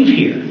we leave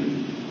here.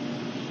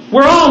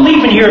 We're all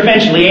leaving here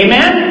eventually.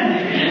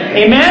 Amen?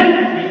 Amen?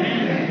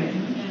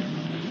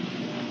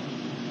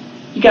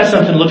 You got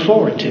something to look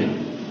forward to.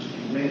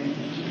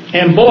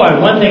 And boy,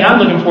 one thing I'm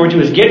looking forward to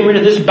is getting rid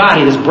of this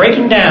body that's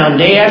breaking down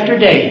day after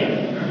day.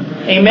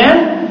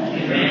 Amen?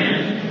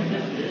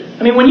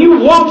 I mean, when you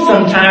walk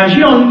sometimes,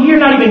 you're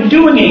not even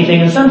doing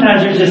anything, and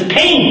sometimes there's this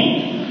pain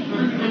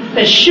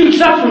that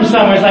shoots up from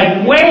somewhere. It's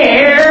like,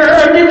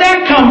 where did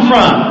that come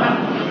from?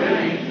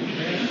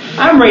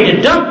 I'm ready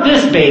to dump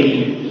this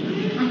baby.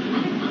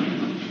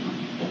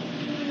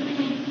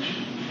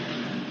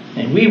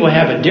 And we will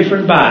have a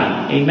different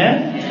body.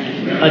 Amen?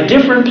 A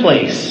different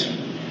place.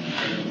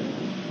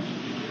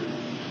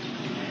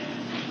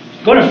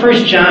 Go to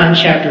 1 John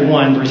chapter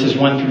 1, verses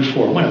 1 through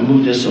 4. I want to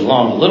move this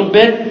along a little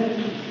bit,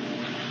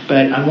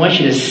 but I want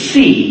you to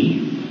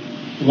see,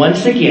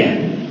 once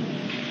again,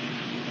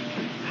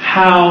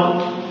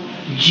 how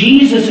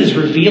Jesus is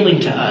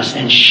revealing to us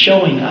and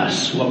showing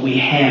us what we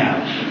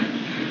have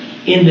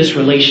in this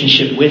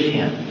relationship with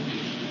Him.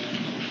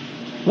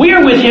 We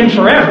are with Him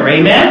forever,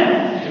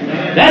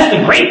 amen? That's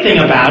the great thing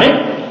about it.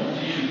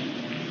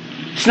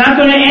 It's not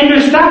going to end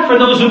or stop for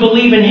those who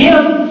believe in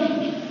Him.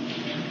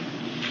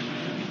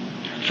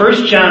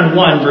 1 John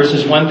 1,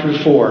 verses 1 through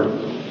 4.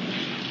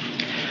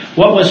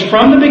 What was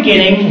from the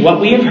beginning, what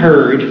we have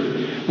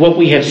heard, what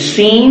we have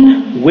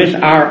seen with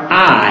our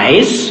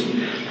eyes,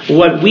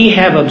 what we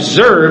have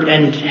observed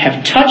and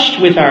have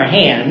touched with our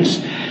hands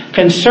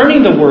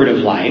concerning the word of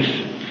life,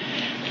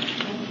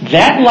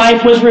 that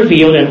life was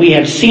revealed, and we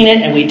have seen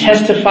it, and we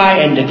testify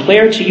and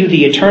declare to you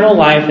the eternal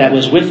life that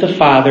was with the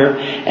Father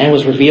and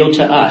was revealed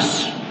to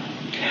us.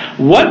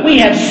 What we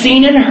have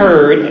seen and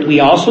heard, we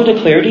also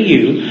declare to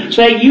you,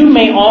 so that you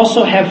may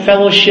also have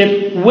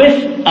fellowship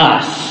with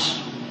us.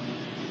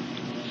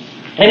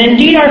 And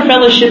indeed our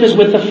fellowship is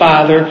with the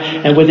Father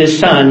and with His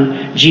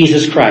Son,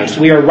 Jesus Christ.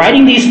 We are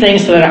writing these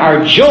things so that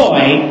our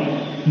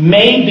joy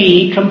may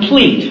be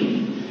complete.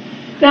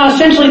 Now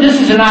essentially this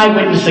is an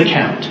eyewitness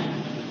account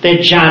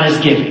that John is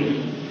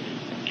giving.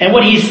 And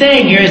what he's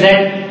saying here is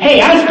that,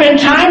 hey, I spent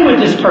time with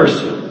this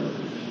person.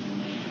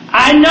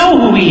 I know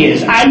who he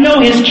is. I know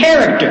his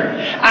character.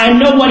 I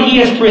know what he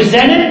has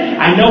presented.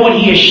 I know what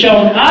he has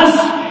shown us.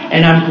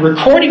 And I'm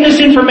recording this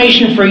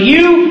information for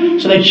you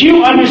so that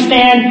you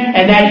understand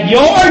and that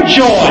your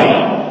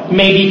joy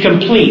may be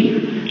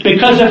complete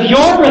because of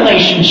your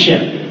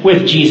relationship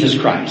with Jesus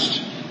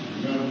Christ.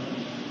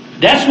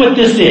 That's what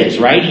this is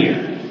right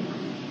here.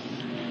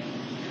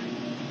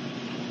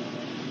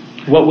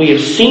 What we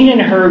have seen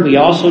and heard, we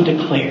also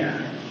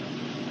declare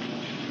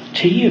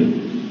to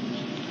you,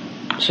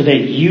 so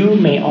that you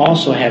may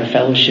also have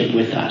fellowship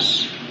with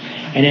us.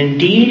 And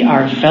indeed,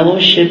 our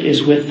fellowship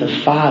is with the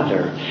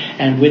Father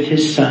and with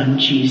His Son,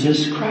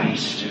 Jesus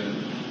Christ.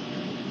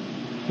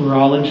 We're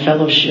all in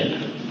fellowship.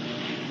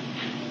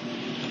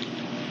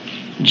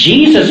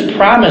 Jesus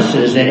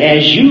promises that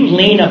as you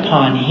lean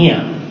upon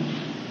Him,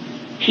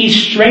 He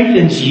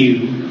strengthens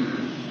you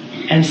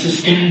and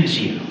sustains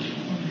you.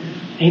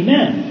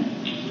 Amen.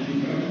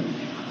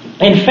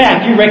 In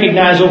fact, you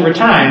recognize over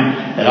time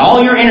that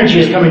all your energy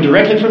is coming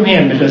directly from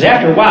Him, because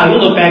after a while you'll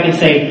look back and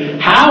say,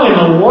 how in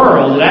the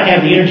world did I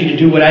have the energy to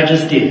do what I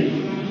just did?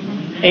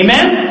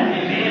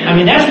 Amen? I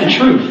mean, that's the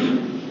truth.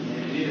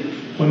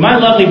 When my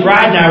lovely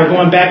bride and I were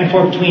going back and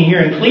forth between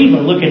here and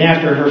Cleveland looking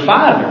after her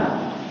father,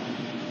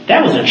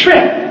 that was a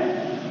trip.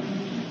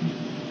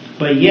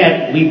 But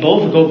yet, we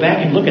both go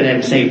back and look at that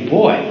and say,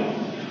 boy,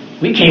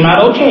 we came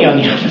out okay on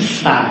the other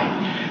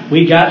side.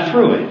 We got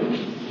through it.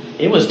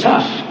 It was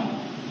tough.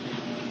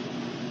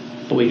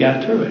 But we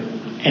got through it.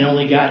 And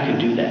only God could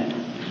do that.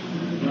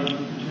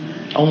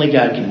 Only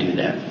God can do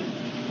that.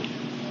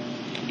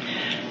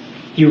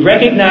 You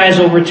recognize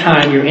over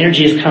time your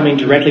energy is coming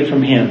directly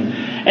from Him.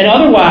 And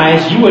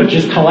otherwise, you would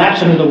just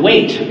collapse under the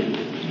weight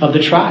of the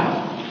trial.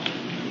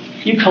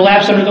 You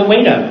collapse under the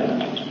weight of it.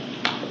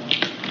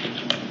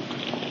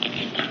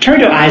 Turn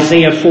to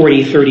Isaiah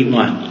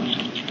 40:31.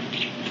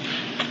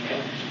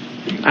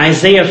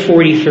 Isaiah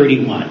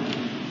 40:31.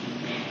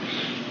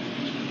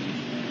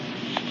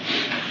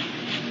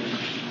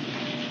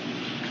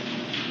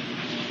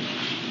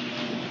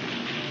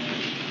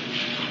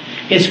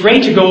 It's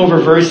great to go over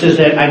verses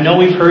that I know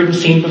we've heard and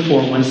seen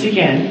before once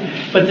again,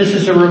 but this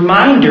is a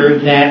reminder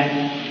that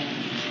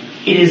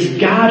it is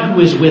God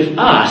who is with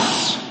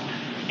us,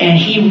 and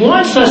He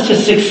wants us to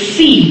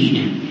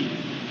succeed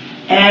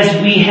as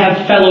we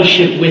have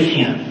fellowship with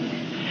Him.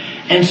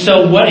 And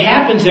so what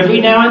happens every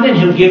now and then,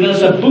 He'll give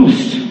us a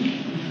boost.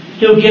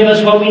 He'll give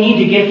us what we need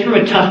to get through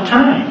a tough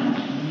time.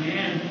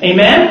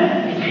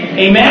 Amen?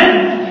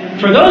 Amen?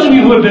 For those of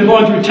you who have been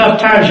going through tough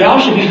times, y'all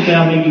should be,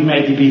 well, maybe you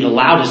might be the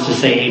loudest to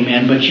say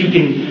amen, but you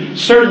can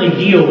certainly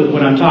deal with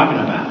what I'm talking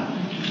about.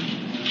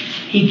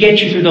 He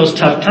gets you through those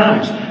tough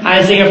times.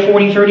 Isaiah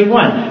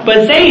 40:31.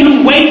 But they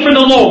who wait for the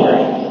Lord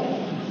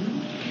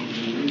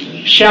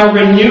shall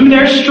renew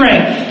their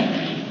strength.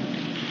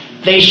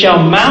 They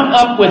shall mount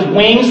up with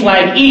wings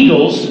like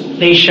eagles.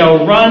 They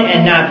shall run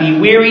and not be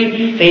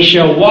weary. They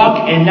shall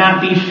walk and not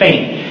be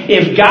faint.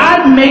 If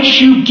God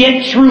makes you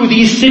get through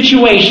these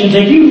situations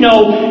and you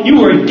know you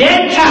are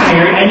dead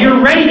tired and you're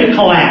ready to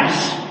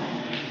collapse,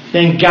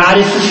 then God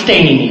is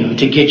sustaining you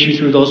to get you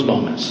through those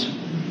moments.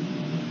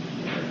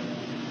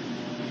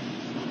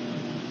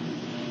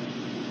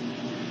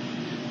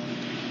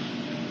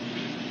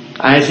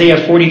 Isaiah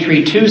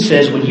 43:2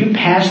 says, when you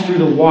pass through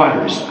the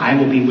waters, I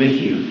will be with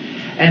you.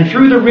 And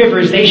through the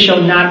rivers, they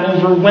shall not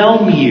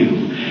overwhelm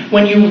you.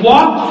 When you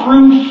walk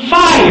through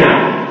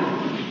fire,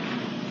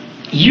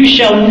 you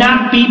shall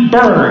not be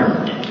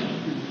burned,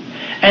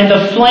 and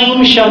the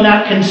flame shall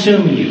not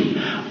consume you.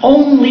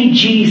 Only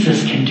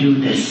Jesus can do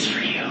this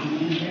for you.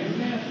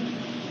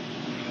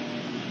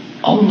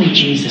 Only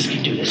Jesus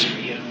can do this for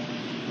you.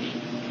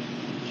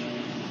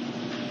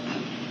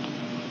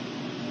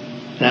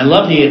 And I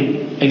love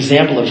the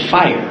example of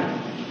fire.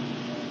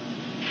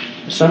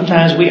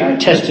 Sometimes we are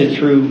tested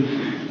through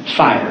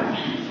fire.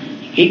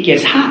 It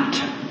gets hot.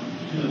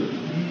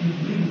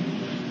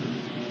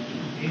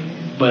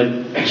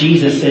 But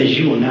Jesus says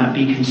you will not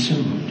be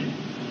consumed.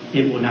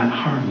 It will not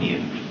harm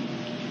you.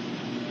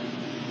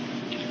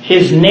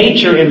 His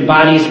nature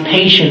embodies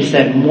patience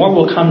that more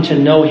will come to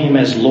know Him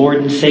as Lord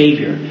and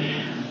Savior.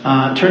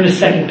 Turn to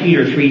 2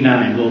 Peter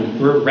 3:9.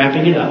 We're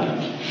wrapping it up.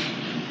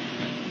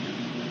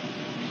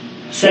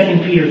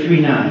 2 Peter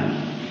 3:9.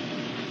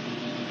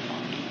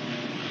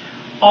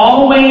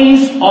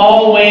 Always,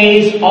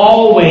 always,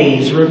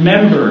 always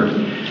remember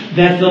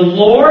that the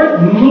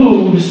Lord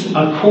moves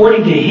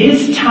according to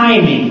His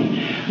timing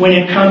when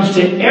it comes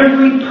to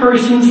every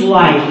person's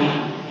life.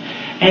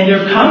 And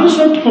there comes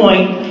a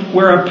point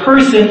where a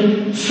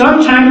person,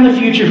 sometime in the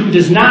future, who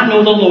does not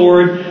know the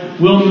Lord,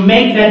 will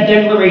make that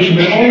declaration.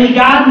 But only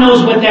God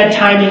knows what that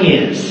timing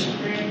is.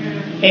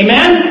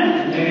 Amen?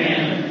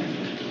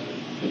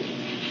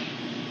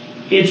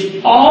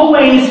 It's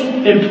always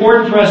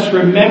important for us to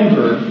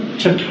remember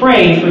to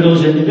pray for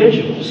those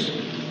individuals.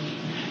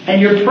 And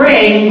you're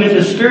praying with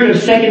the spirit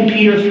of 2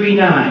 Peter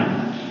 3:9.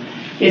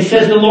 It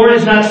says, the Lord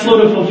is not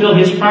slow to fulfill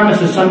His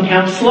promises. Some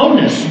count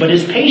slowness, but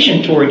is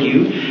patient toward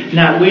you,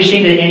 not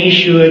wishing that any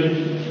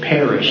should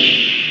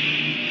perish,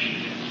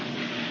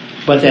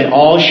 but that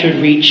all should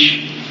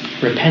reach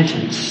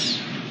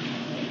repentance.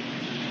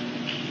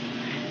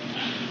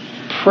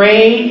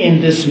 Pray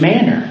in this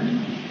manner.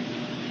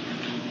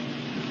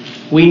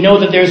 We know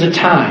that there's a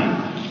time,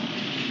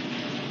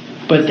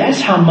 but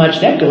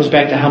that goes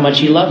back to how much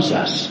He loves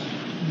us.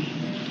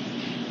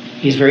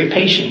 He's very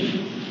patient.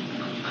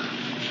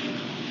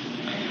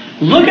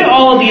 Look at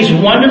all of these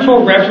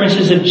wonderful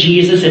references of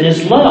Jesus and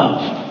His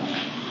love,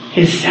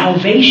 His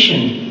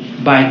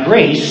salvation by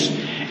grace,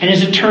 and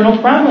His eternal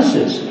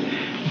promises.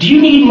 Do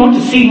you need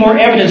to see more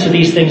evidence of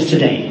these things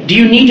today? Do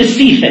you need to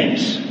see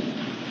things?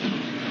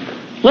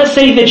 Let's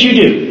say that you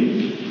do.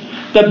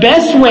 The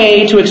best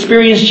way to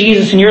experience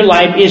Jesus in your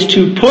life is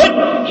to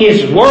put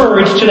His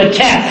words to the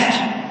test.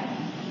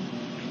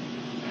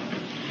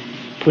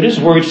 Put His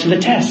words to the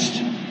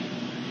test.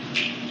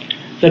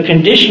 The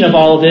condition of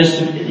all of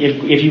this,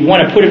 if you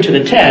want to put Him to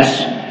the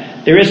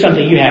test, there is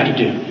something you have to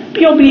do.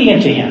 Be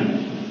obedient to Him.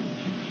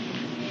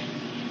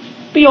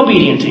 Be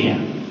obedient to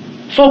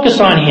Him. Focus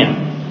on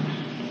Him.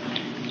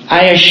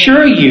 I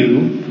assure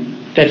you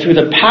that through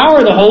the power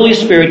of the Holy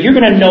Spirit, you're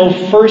going to know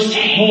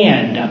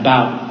firsthand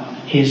about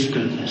His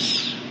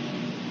goodness.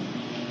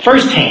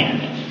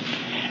 Firsthand.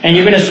 And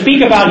you're going to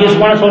speak about His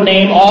wonderful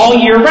name all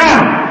year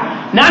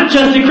round. Not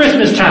just at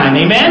Christmas time,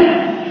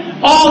 amen?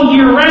 All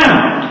year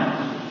round.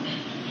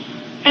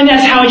 And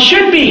that's how it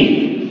should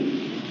be.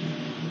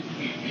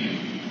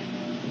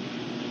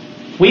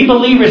 We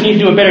believers need to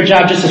do a better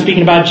job just of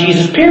speaking about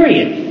Jesus,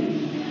 period.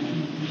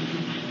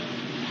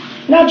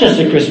 Not just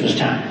at Christmas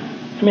time.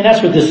 I mean,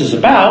 that's what this is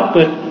about,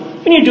 but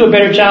we need to do a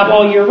better job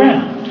all year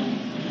round.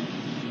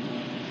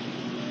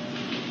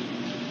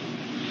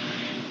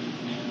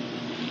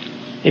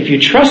 If you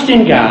trust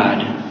in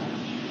God,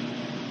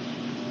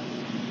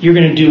 you're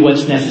going to do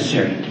what's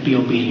necessary to be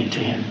obedient to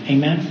Him.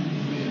 Amen?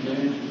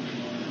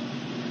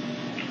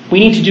 We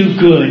need to do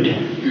good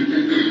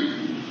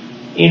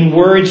in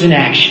words and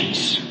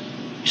actions.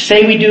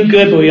 Say we do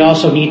good, but we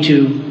also need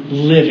to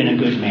live in a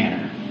good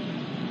manner.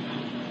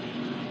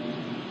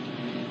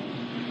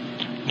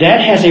 That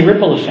has a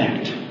ripple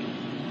effect.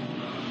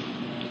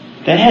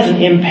 That has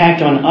an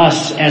impact on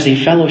us as a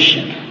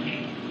fellowship.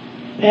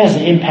 It has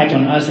an impact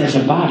on us as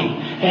a body.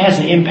 It has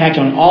an impact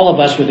on all of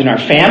us within our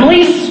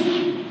families.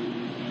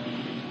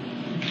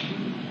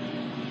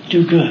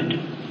 Do good.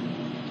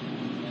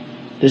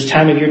 This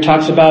time of year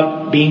talks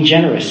about being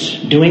generous,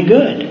 doing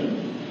good.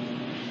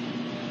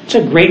 It's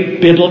a great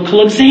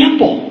biblical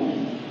example.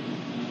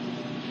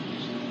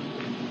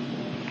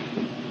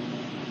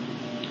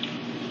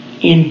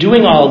 In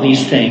doing all of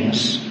these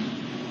things,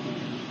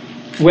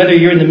 whether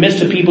you're in the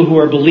midst of people who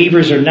are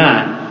believers or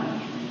not,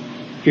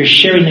 you're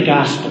sharing the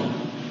gospel.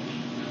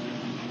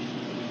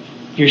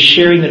 You're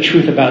sharing the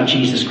truth about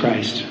Jesus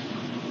Christ.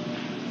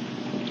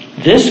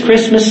 This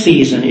Christmas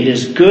season, it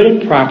is good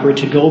and proper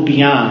to go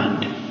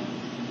beyond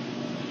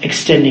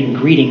extending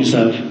greetings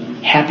of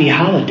happy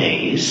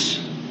holidays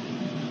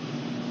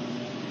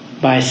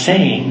by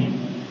saying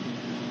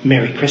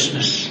Merry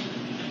Christmas.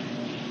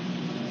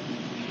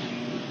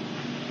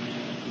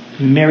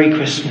 Merry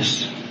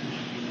Christmas.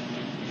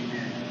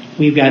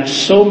 We've got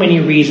so many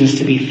reasons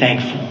to be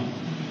thankful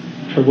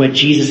for what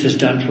Jesus has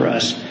done for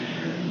us.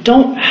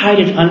 Don't hide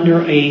it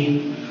under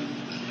a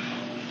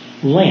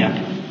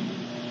lamp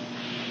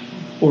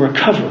or a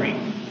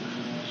covering.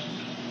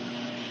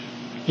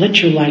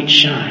 Let your light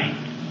shine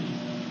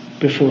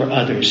before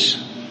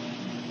others,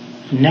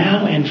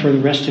 now and for the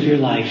rest of your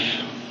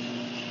life.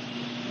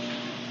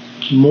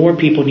 More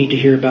people need to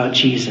hear about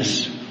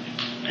Jesus,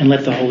 and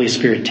let the Holy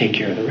Spirit take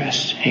care of the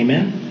rest.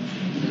 Amen?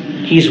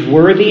 He's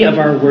worthy of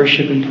our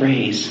worship and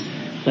praise.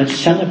 Let's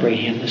celebrate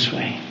Him this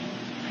way.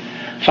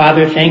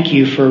 Father, thank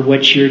You for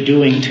what You're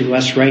doing to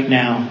us right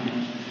now,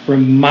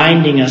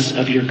 reminding us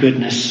of Your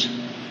goodness,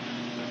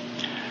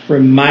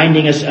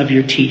 reminding us of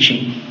Your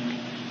teaching,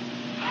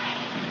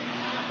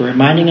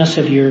 reminding us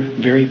of Your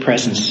very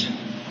presence.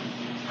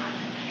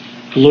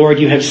 Lord,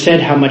 You have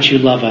said how much You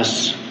love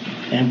us,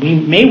 and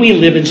may we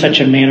live in such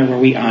a manner where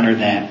we honor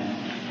that.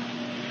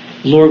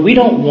 Lord, we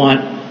don't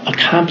want a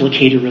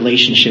complicated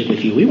relationship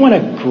with You. We want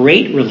a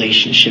great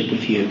relationship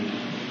with You.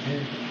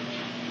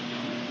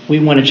 We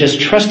want to just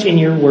trust in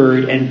Your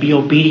word and be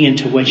obedient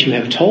to what You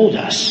have told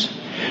us.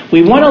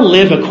 We want to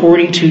live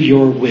according to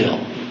Your will.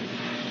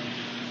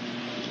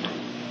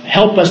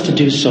 Help us to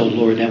do so,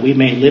 Lord, that we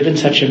may live in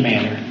such a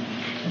manner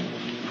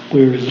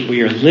where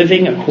we are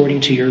living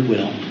according to Your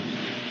will.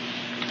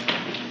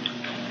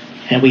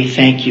 And we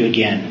thank You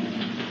again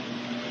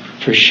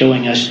for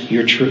showing us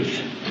Your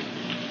truth.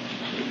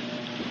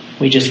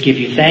 We just give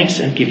You thanks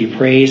and give You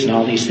praise and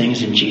all these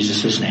things in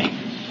Jesus' name.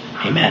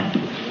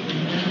 Amen.